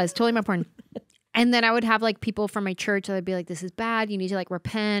totally was. Totally my porn. And then I would have like people from my church that would be like, this is bad. You need to like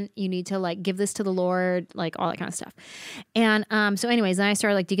repent. You need to like give this to the Lord, like all that kind of stuff. And so anyways, then I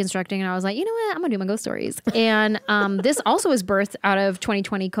started like deconstructing and I was like, you know what? I'm gonna do my ghost stories. And this also was birthed out of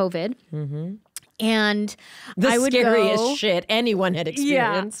 2020 COVID. Mm-hmm. And I would scariest shit anyone had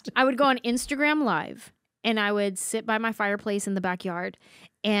experienced. Yeah, I would go on Instagram Live and I would sit by my fireplace in the backyard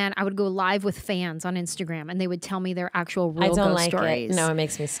and I would go live with fans on Instagram and they would tell me their actual real ghost stories. It. No, it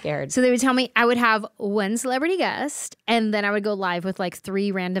makes me scared. So they would tell me, I would have one celebrity guest and then I would go live with like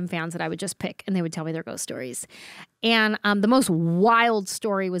 3 random fans that I would just pick and they would tell me their ghost stories. And the most wild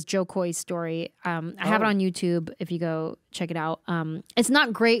story was Joe Coy's story. I have it on YouTube if you go check it out. It's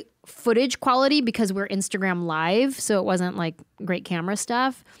not great footage quality because we're Instagram Live, so it wasn't like great camera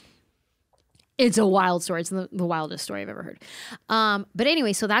stuff. It's a wild story. It's the wildest story I've ever heard. But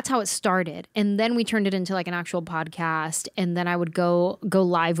anyway, so that's how it started. And then we turned it into like an actual podcast. And then I would go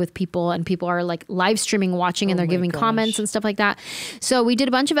live with people and people are like live streaming, watching, and they're giving comments and stuff like that. So we did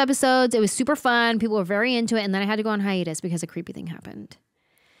a bunch of episodes. It was super fun. People were very into it. And then I had to go on hiatus because a creepy thing happened.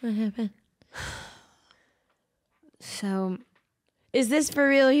 What happened? So... Is this for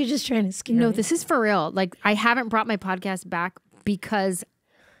real? Or are you just trying to scare me? No, this is for real. Like I haven't brought my podcast back because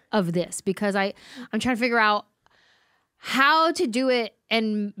of this, because I'm trying to figure out how to do it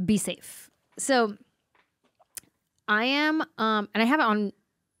and be safe. So I am, and I have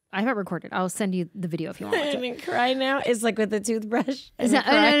it recorded. I'll send you the video if you want to watch it. I'm gonna cry now. It's like with the toothbrush.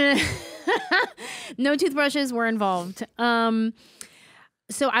 No. No toothbrushes were involved.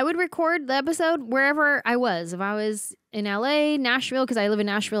 So I would record the episode wherever I was. If I was in LA, Nashville, because I live in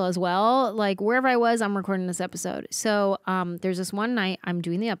Nashville as well, like wherever I was, I'm recording this episode. So there's this one night I'm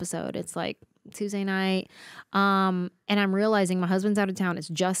doing the episode. It's like Tuesday night. And I'm realizing my husband's out of town. It's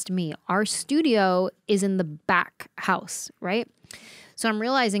just me. Our studio is in the back house, right? So I'm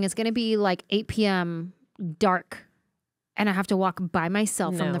realizing it's going to be like 8 p.m. dark. And I have to walk by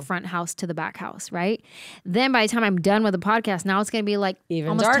myself from the front house to the back house, right? Then by the time I'm done with the podcast, now it's going to be like even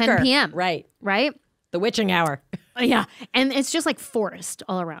almost darker. 10 p.m. Right. Right? The witching hour. Yeah. And it's just like forest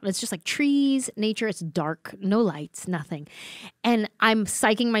all around. It's just like trees, nature. It's dark, no lights, nothing. And I'm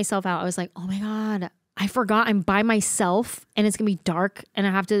psyching myself out. I was like, oh my God, I forgot I'm by myself and it's going to be dark and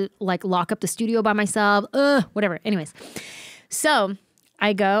I have to like lock up the studio by myself. Whatever. Anyways. So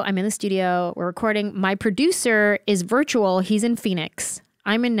I go, I'm in the studio, we're recording. My producer is virtual. He's in Phoenix.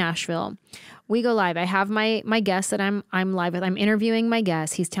 I'm in Nashville. We go live. I have my guest that I'm live with. I'm interviewing my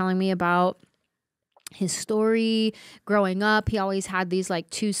guest. He's telling me about his story growing up. He always had these like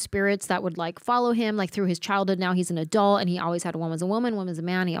two spirits that would like follow him like through his childhood. Now he's an adult and he always had one was a woman, one was a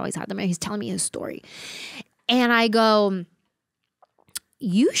man. He always had them. He's telling me his story. And I go,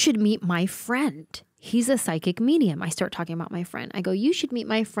 you should meet my friend. He's a psychic medium. I start talking about my friend. I go, you should meet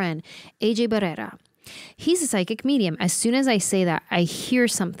my friend, AJ Barrera. He's a psychic medium. As soon as I say that, I hear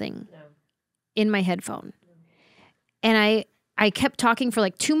something in my headphone. And I kept talking for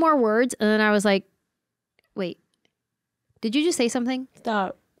like 2 more words. And then I was like, wait, did you just say something?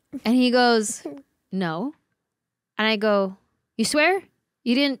 Stop. And he goes, no. And I go, you swear?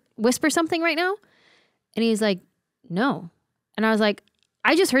 You didn't whisper something right now? And he's like, no. And I was like,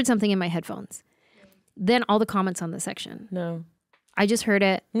 I just heard something in my headphones. Then all the comments on the section. No. I just heard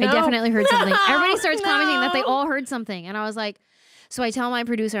it. No. I definitely heard something. Everybody starts commenting that they all heard something. And I was like, so I tell my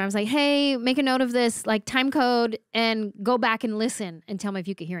producer, I was like, hey, make a note of this, like time code, and go back and listen and tell me if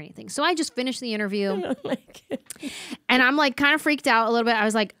you could hear anything. So I just finished the interview. I don't like it. And I'm like kind of freaked out a little bit. I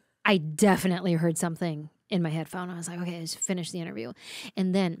was like, I definitely heard something in my headphone. I was like, okay, I just finished the interview.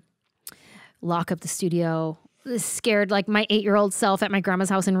 And then lock up the studio. Scared like my 8-year-old self at my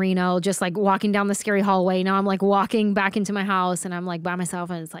grandma's house in Reno, just like walking down the scary hallway. Now I'm like walking back into my house and I'm like by myself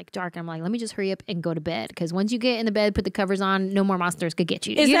and it's like dark. I'm like, let me just hurry up and go to bed. Because once you get in the bed, put the covers on, no more monsters could get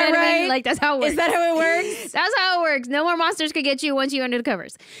you. Is you know that what right? I mean? Like that's how it works. Is that how it works? That's how it works. No more monsters could get you once you're under the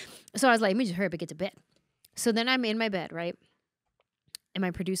covers. So I was like, let me just hurry up and get to bed. So then I'm in my bed, right? And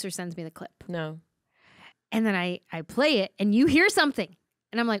my producer sends me the clip. No. And then I play it and you hear something.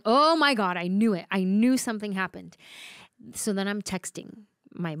 And I'm like, oh my God, I knew it. I knew something happened. So then I'm texting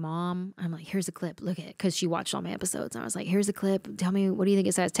my mom. I'm like, here's a clip. Look at it. Because she watched all my episodes. And I was like, here's a clip. Tell me, what do you think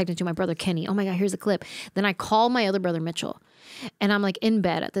it says? Texting to my brother, Kenny. Oh my God, here's a clip. Then I call my other brother, Mitchell. And I'm like in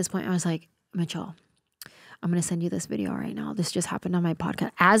bed at this point. I was like, Mitchell, I'm going to send you this video right now. This just happened on my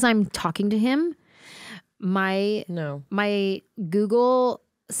podcast. As I'm talking to him, my Google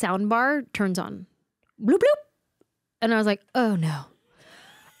soundbar turns on. Bloop, bloop. And I was like, oh no.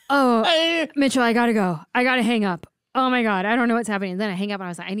 Oh, Mitchell, I got to go. I got to hang up. Oh my God, I don't know what's happening. And then I hang up and I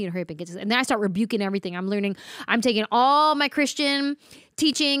was like, I need to hurry up and get this. And then I start rebuking everything. I'm taking all my Christian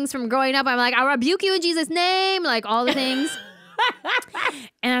teachings from growing up. I'm like, I rebuke you in Jesus' name, like all the things.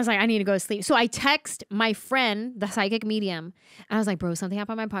 And I was like, I need to go to sleep. So I text my friend, the psychic medium. And I was like, bro, something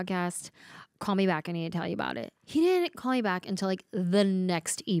happened on my podcast. Call me back. I need to tell you about it. He didn't call me back until like the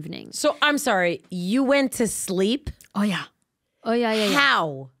next evening. So I'm sorry, you went to sleep? Oh yeah. Oh yeah.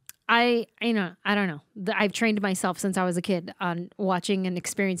 How? I don't know. I've trained myself since I was a kid on watching and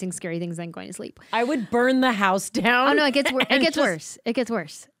experiencing scary things and going to sleep. I would burn the house down. Oh no, it gets worse. It gets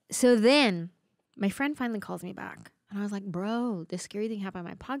worse. So then my friend finally calls me back. And I was like, bro, this scary thing happened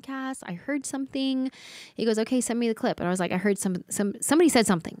on my podcast. I heard something. He goes, okay, send me the clip. And I was like, I heard somebody said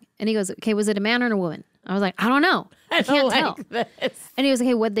something. And he goes, okay, was it a man or a woman? I was like, I don't know. I can't tell. This. And he was like,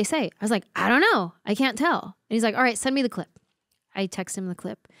 hey, what'd they say? I was like, I don't know. I can't tell. And he's like, all right, send me the clip. I text him the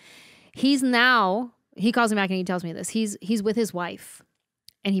clip. He calls me back and he tells me this. He's with his wife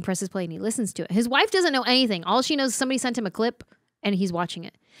and he presses play and he listens to it. His wife doesn't know anything. All she knows is somebody sent him a clip and he's watching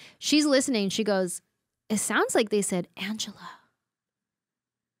it. She's listening. She goes, it sounds like they said Anjelah.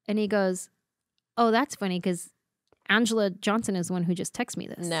 And he goes, oh, that's funny because Anjelah Johnson is the one who just texted me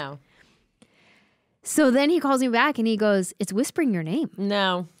this. No. So then he calls me back and he goes, it's whispering your name.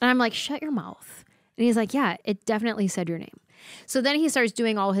 No. And I'm like, shut your mouth. And he's like, yeah, it definitely said your name. So then he starts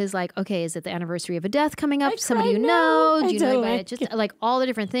doing all his like, okay, is it the anniversary of a death coming up? Somebody you know? Do you know about it? Just like all the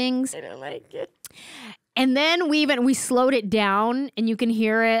different things. I don't like it. And then we slowed it down and you can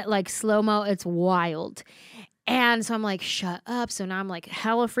hear it like slow-mo. It's wild. And so I'm like, shut up. So now I'm like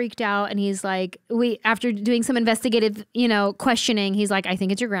hella freaked out. And he's like, after doing some investigative, questioning, he's like, I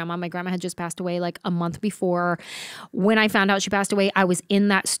think it's your grandma. My grandma had just passed away like a month before. When I found out she passed away, I was in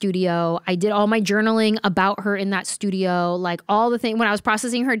that studio. I did all my journaling about her in that studio. Like all the things, when I was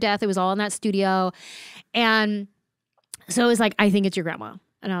processing her death, it was all in that studio. And so it was like, I think it's your grandma.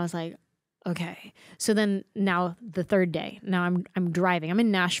 And I was like, okay. So then now the third day, now I'm driving. I'm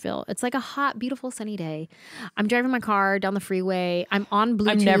in Nashville. It's like a hot, beautiful, sunny day. I'm driving my car down the freeway. I'm on Bluetooth.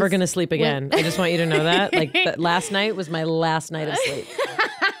 I'm never going to sleep again. I just want you to know that. Like last night was my last night of sleep.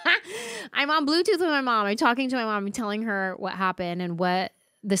 I'm on Bluetooth with my mom. I'm talking to my mom. I'm telling her what happened and what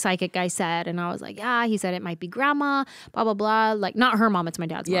the psychic guy said. And I was like, yeah, he said it might be grandma, blah, blah, blah. Like, not her mom, it's my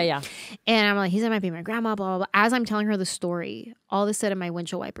dad's mom. Yeah. And I'm like, he said it might be my grandma, blah, blah, blah. As I'm telling her the story, all of a sudden my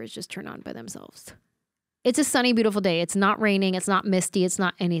windshield wipers just turn on by themselves. It's a sunny, beautiful day. It's not raining. It's not misty. It's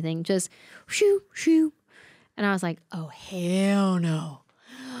not anything. Just shoo, shoo. And I was like, oh, hell no.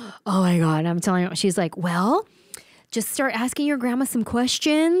 Oh my God. I'm telling her, she's like, well, just start asking your grandma some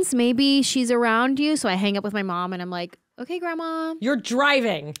questions. Maybe she's around you. So I hang up with my mom and I'm like, okay, grandma. You're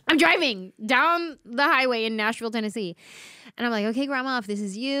driving. I'm driving down the highway in Nashville, Tennessee. And I'm like, okay, grandma, if this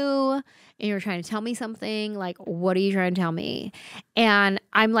is you and you're trying to tell me something, like, what are you trying to tell me? And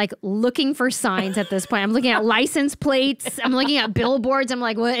I'm like looking for signs at this point. I'm looking at license plates. I'm looking at billboards. I'm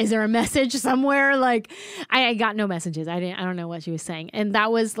like, what, is there a message somewhere? Like, I got no messages. I don't know what she was saying. And that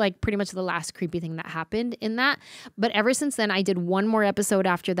was like pretty much the last creepy thing that happened in that. But ever since then, I did one more episode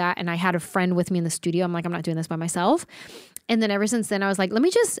after that. And I had a friend with me in the studio. I'm like, I'm not doing this by myself. And then ever since then, I was like, let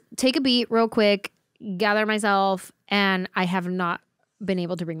me just take a beat real quick, gather myself. And I have not been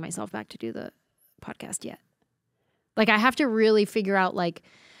able to bring myself back to do the podcast yet. Like, I have to really figure out, like,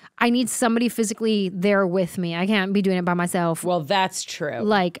 I need somebody physically there with me. I can't be doing it by myself. Well, that's true.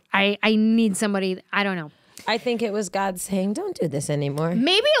 Like, I need somebody, I don't know. I think it was God saying, don't do this anymore.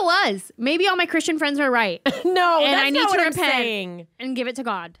 Maybe it was. Maybe all my Christian friends are right. No, and that's I need not to what I'm repent saying. and give it to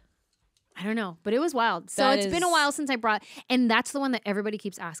God. I don't know, but it was wild. So That it's been a is- while since I brought, and that's the one that everybody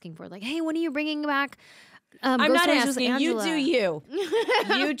keeps asking for. Like, hey, when are you bringing back I'm Ghost not Stories with asking. You Anjelah? do you.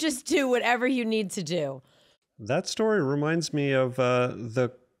 You just do whatever you need to do. That story reminds me of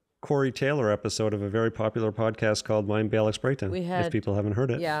the Corey Taylor episode of a very popular podcast called Bielik's Breakdown. We had- if people haven't heard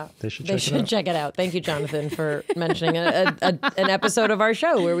it, Yeah. they should They check it out. check it out. Thank you, Jonathan, for mentioning an episode of our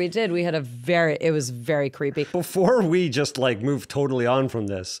show where we had it was very creepy. Before we just like move totally on from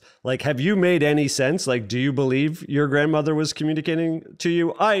this, like, have you made any sense? Like, do you believe your grandmother was communicating to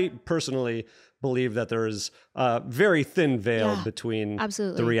you? I personally believe that there is a very thin veil between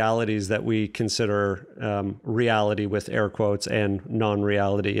absolutely. the realities that we consider reality with air quotes and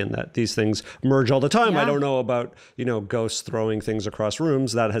non-reality, and that these things merge all the time. I Yeah. don't know about, ghosts throwing things across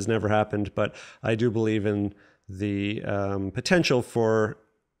rooms. That has never happened, but I do believe in the potential for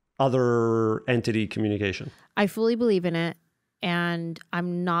other entity communication. I fully believe in it, and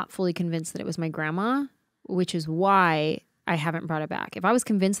I'm not fully convinced that it was my grandma, which is why I haven't brought it back. If I was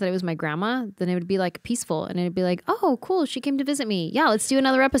convinced that it was my grandma, then it would be like peaceful, and it'd be like, oh, cool, she came to visit me. Yeah, let's do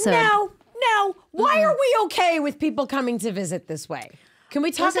another episode. No. Why are we okay with people coming to visit this way? Can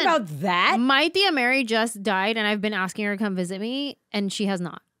we talk Listen, about that? My Thea Mary just died, and I've been asking her to come visit me, and she has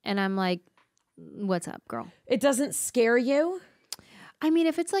not. And I'm like, what's up, girl? It doesn't scare you? I mean,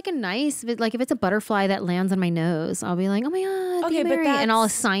 if it's like if it's a butterfly that lands on my nose, I'll be like, oh my God, Okay, Thea but Mary, and I'll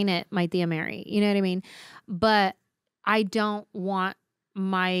that's- assign it my Thea Mary. You know what I mean? But I don't want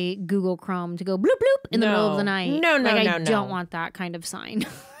my Google Chrome to go bloop bloop in the middle of the night. No, I don't want that kind of sign.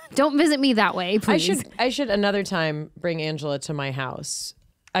 Don't visit me that way, please. I should another time bring Anjelah to my house.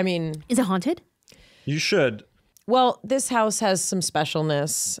 I mean, Is it haunted? You should. well, this house has some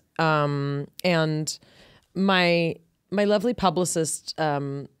specialness, and my lovely publicist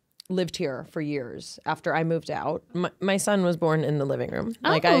lived here for years after I moved out. My son was born in the living room.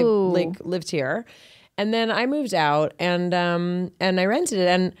 Like I Oh. lived here, and then I moved out and I rented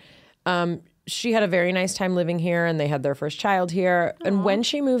it, and she had a very nice time living here, and they had their first child here. Aww. And when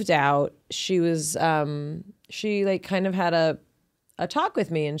she moved out, she was she like kind of had a talk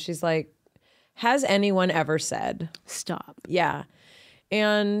with me, and she's like, has anyone ever said Stop. yeah?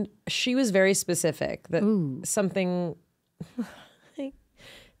 And she was very specific that something like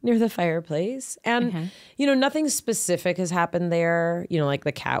near the fireplace, and nothing specific has happened there. Like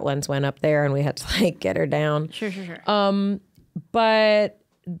the cat once went up there and we had to like get her down. Sure. But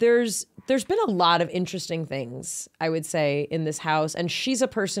there's been a lot of interesting things, I would say, in this house. And she's a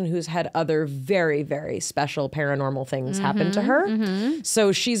person who's had other very, very special paranormal things happen to her.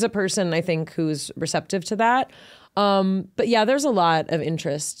 So she's a person, I think, who's receptive to that. But yeah, there's a lot of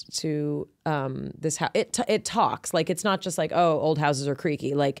interest to this house. It talks. Like, it's not just like, oh, old houses are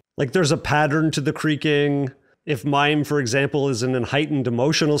creaky. Like There's a pattern to the creaking. If Mayim, for example, is in a heightened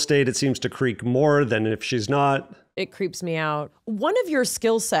emotional state, it seems to creak more than if she's not. it creeps me out. One of your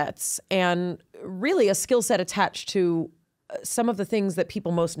skill sets, and really a skill set attached to some of the things that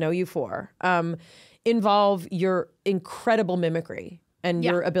people most know you for, involve your incredible mimicry. and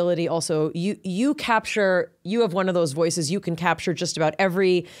your ability also, you have one of those voices, you can capture just about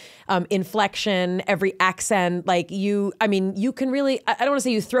every inflection, every accent. Like you can really, I don't want to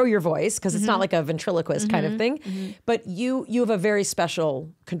say you throw your voice because it's not like a ventriloquist kind of thing, but you have a very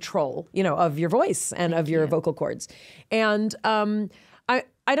special control, of your voice and of your vocal cords. And I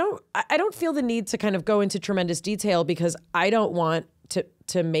don't feel the need to kind of go into tremendous detail because I don't want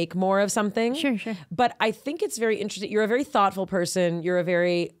to make more of something. Sure. But I think it's very interesting. You're a very thoughtful person. You're a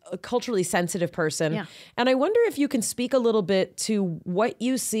very culturally sensitive person. Yeah. And I wonder if you can speak a little bit to what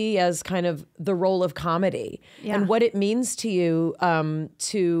you see as kind of the role of comedy and what it means to you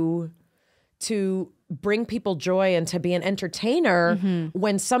to bring people joy and to be an entertainer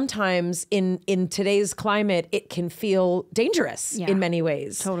when sometimes in today's climate, it can feel dangerous in many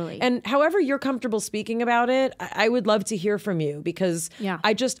ways. Totally. And however you're comfortable speaking about it, I would love to hear from you because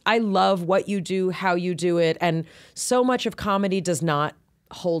I love what you do, how you do it. And so much of comedy does not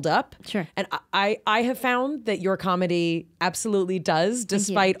hold up. Sure. And I have found that your comedy absolutely does,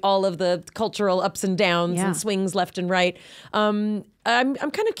 despite all of the cultural ups and downs and swings left and right. I'm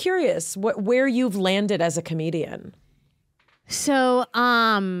kind of curious where you've landed as a comedian. So,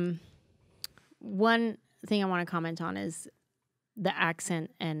 one thing I want to comment on is the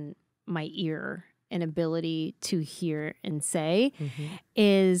accent and my ear and ability to hear and say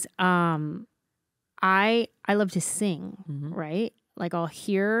is I love to sing, right? Like I'll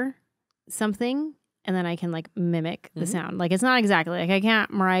hear something and then I can like mimic the sound. Like it's not exactly like I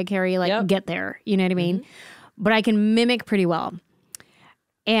can't Mariah Carey get there. You know what I mean? But I can mimic pretty well.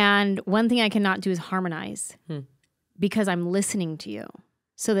 And one thing I cannot do is harmonize because I'm listening to you.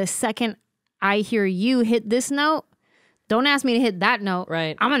 So the second I hear you hit this note, don't ask me to hit that note.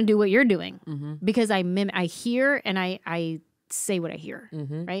 Right. I'm going to do what you're doing because I hear and I say what I hear.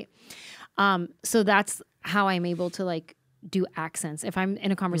 Right. So that's how I'm able to like do accents. If I'm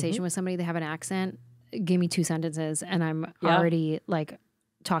in a conversation with somebody, they have an accent, give me 2 sentences and I'm already like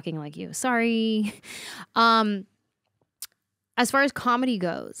talking like you. Sorry. As far as comedy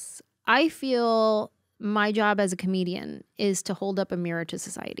goes, I feel my job as a comedian is to hold up a mirror to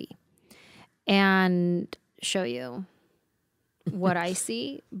society and show you what I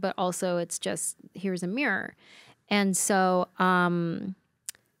see, but also it's just, here's a mirror. And so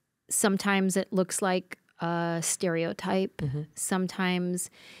sometimes it looks like a stereotype. Sometimes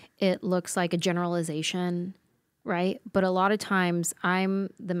it looks like a generalization, right? But a lot of times I'm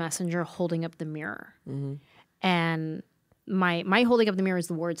the messenger holding up the mirror. And my holding up the mirror is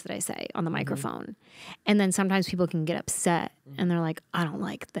the words that I say on the microphone. And then sometimes people can get upset and they're like, I don't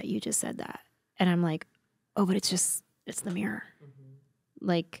like that you just said that. And I'm like, oh, but it's the mirror.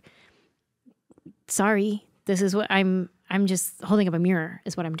 Like, sorry, this is what I'm just holding up a mirror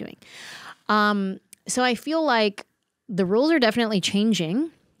is what I'm doing. So I feel like the rules are definitely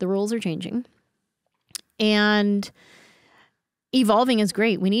changing. The rules are changing. And evolving is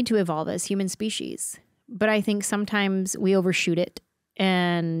great. We need to evolve as human species. But I think sometimes we overshoot it.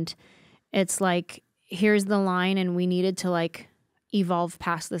 And it's like, here's the line and we needed to like evolve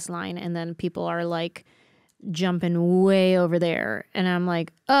past this line. And then people are like jumping way over there. And I'm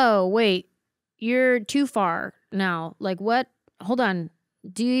like, oh, wait, you're too far now. Like what? Hold on.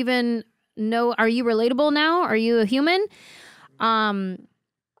 Do you even know? Are you relatable now? Are you a human? And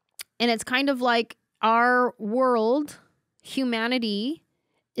it's kind of like our world, humanity,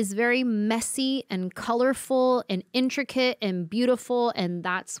 is very messy and colorful and intricate and beautiful. And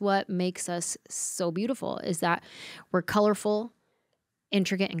that's what makes us so beautiful, is that we're colorful,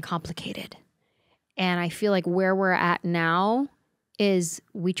 intricate, and complicated. And I feel like where we're at now is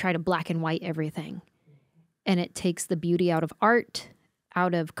we try to black and white everything. And it takes the beauty out of art,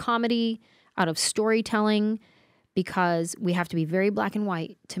 out of comedy, out of storytelling, because we have to be very black and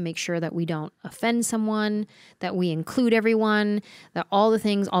white to make sure that we don't offend someone, that we include everyone, that all the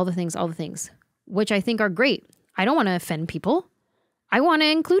things, which I think are great. I don't want to offend people. I want to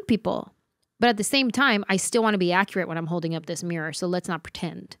include people. But at the same time, I still want to be accurate when I'm holding up this mirror. So let's not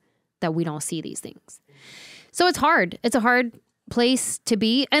pretend that we don't see these things. So it's hard. It's a hard place to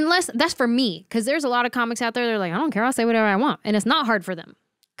be, unless that's for me, because there's a lot of comics out there that are like, I don't care, I'll say whatever I want. And it's not hard for them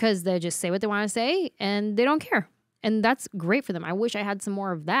because they just say what they want to say and they don't care. And that's great for them. I wish I had some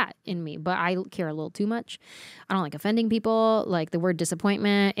more of that in me, but I care a little too much. I don't like offending people. Like the word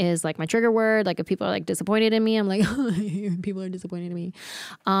disappointment is like my trigger word. Like if people are like disappointed in me, I'm like, people are disappointed in me.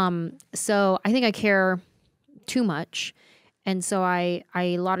 So I think I care too much. And so I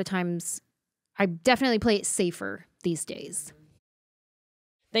a lot of times, I definitely play it safer these days.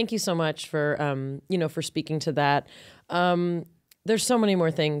 Thank you so much for, for speaking to that. There's so many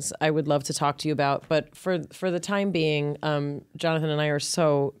more things I would love to talk to you about, but for the time being, Jonathan and I are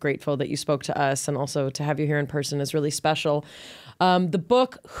so grateful that you spoke to us, and also to have you here in person is really special. The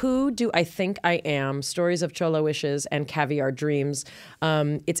book, Who Do I Think I Am? Stories of Cholo Wishes and Caviar Dreams.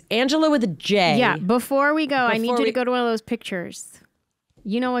 It's Anjelah with a J. Yeah, before we go, I need you to go to one of those pictures.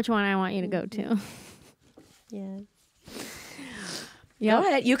 You know which one I want you to go to. Yeah. Yep. Go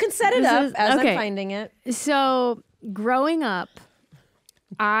ahead. You can set it up as I'm finding it. So, growing up,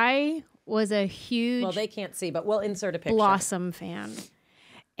 I was a huge Well, they can't see, but we'll insert a picture. Blossom fan.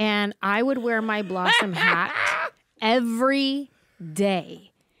 And I would wear my Blossom hat every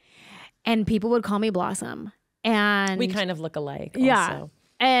day. And people would call me Blossom. And we kind of look alike. Yeah. Also.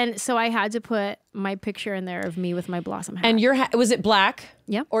 And so I had to put my picture in there of me with my Blossom hat. And your hat, was it black?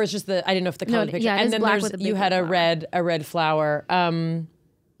 Yeah. Or it's just the, I didn't know if the color of the picture. Yeah, it and is then black there's, with a big you had a flower. red flower.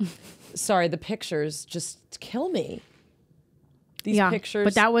 Sorry, the pictures just kill me. These pictures.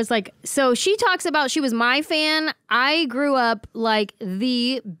 But that was like, so she talks about she was my fan. I grew up like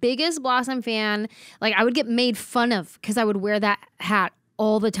the biggest Blossom fan. Like I would get made fun of because I would wear that hat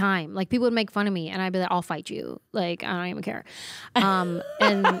all the time. Like people would make fun of me and I'd be like, I'll fight you. Like, I don't even care. And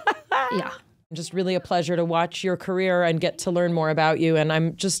yeah. Just really a pleasure to watch your career and get to learn more about you. And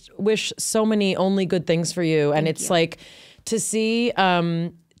I'm just wish so many only good things for you. And it's like to see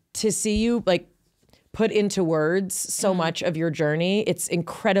you like put into words so much of your journey. It's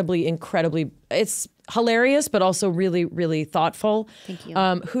incredibly, it's hilarious, but also really, really thoughtful. Thank you.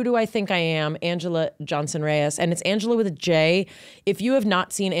 Who Do I Think I Am? Anjelah Johnson-Reyes. And it's Anjelah with a J. If you have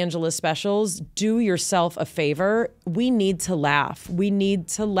not seen Anjelah's specials, do yourself a favor. We need to laugh. We need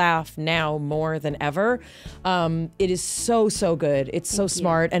to laugh now more than ever. It is so, so good. It's so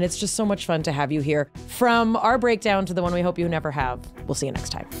smart. And it's just so much fun to have you here. From our breakdown to the one we hope you never have. We'll see you next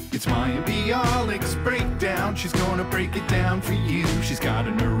time. It's Mayim and Bialik's breakdown. She's gonna break it down for you. She's got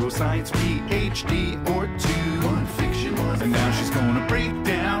a neuroscience PhD or two.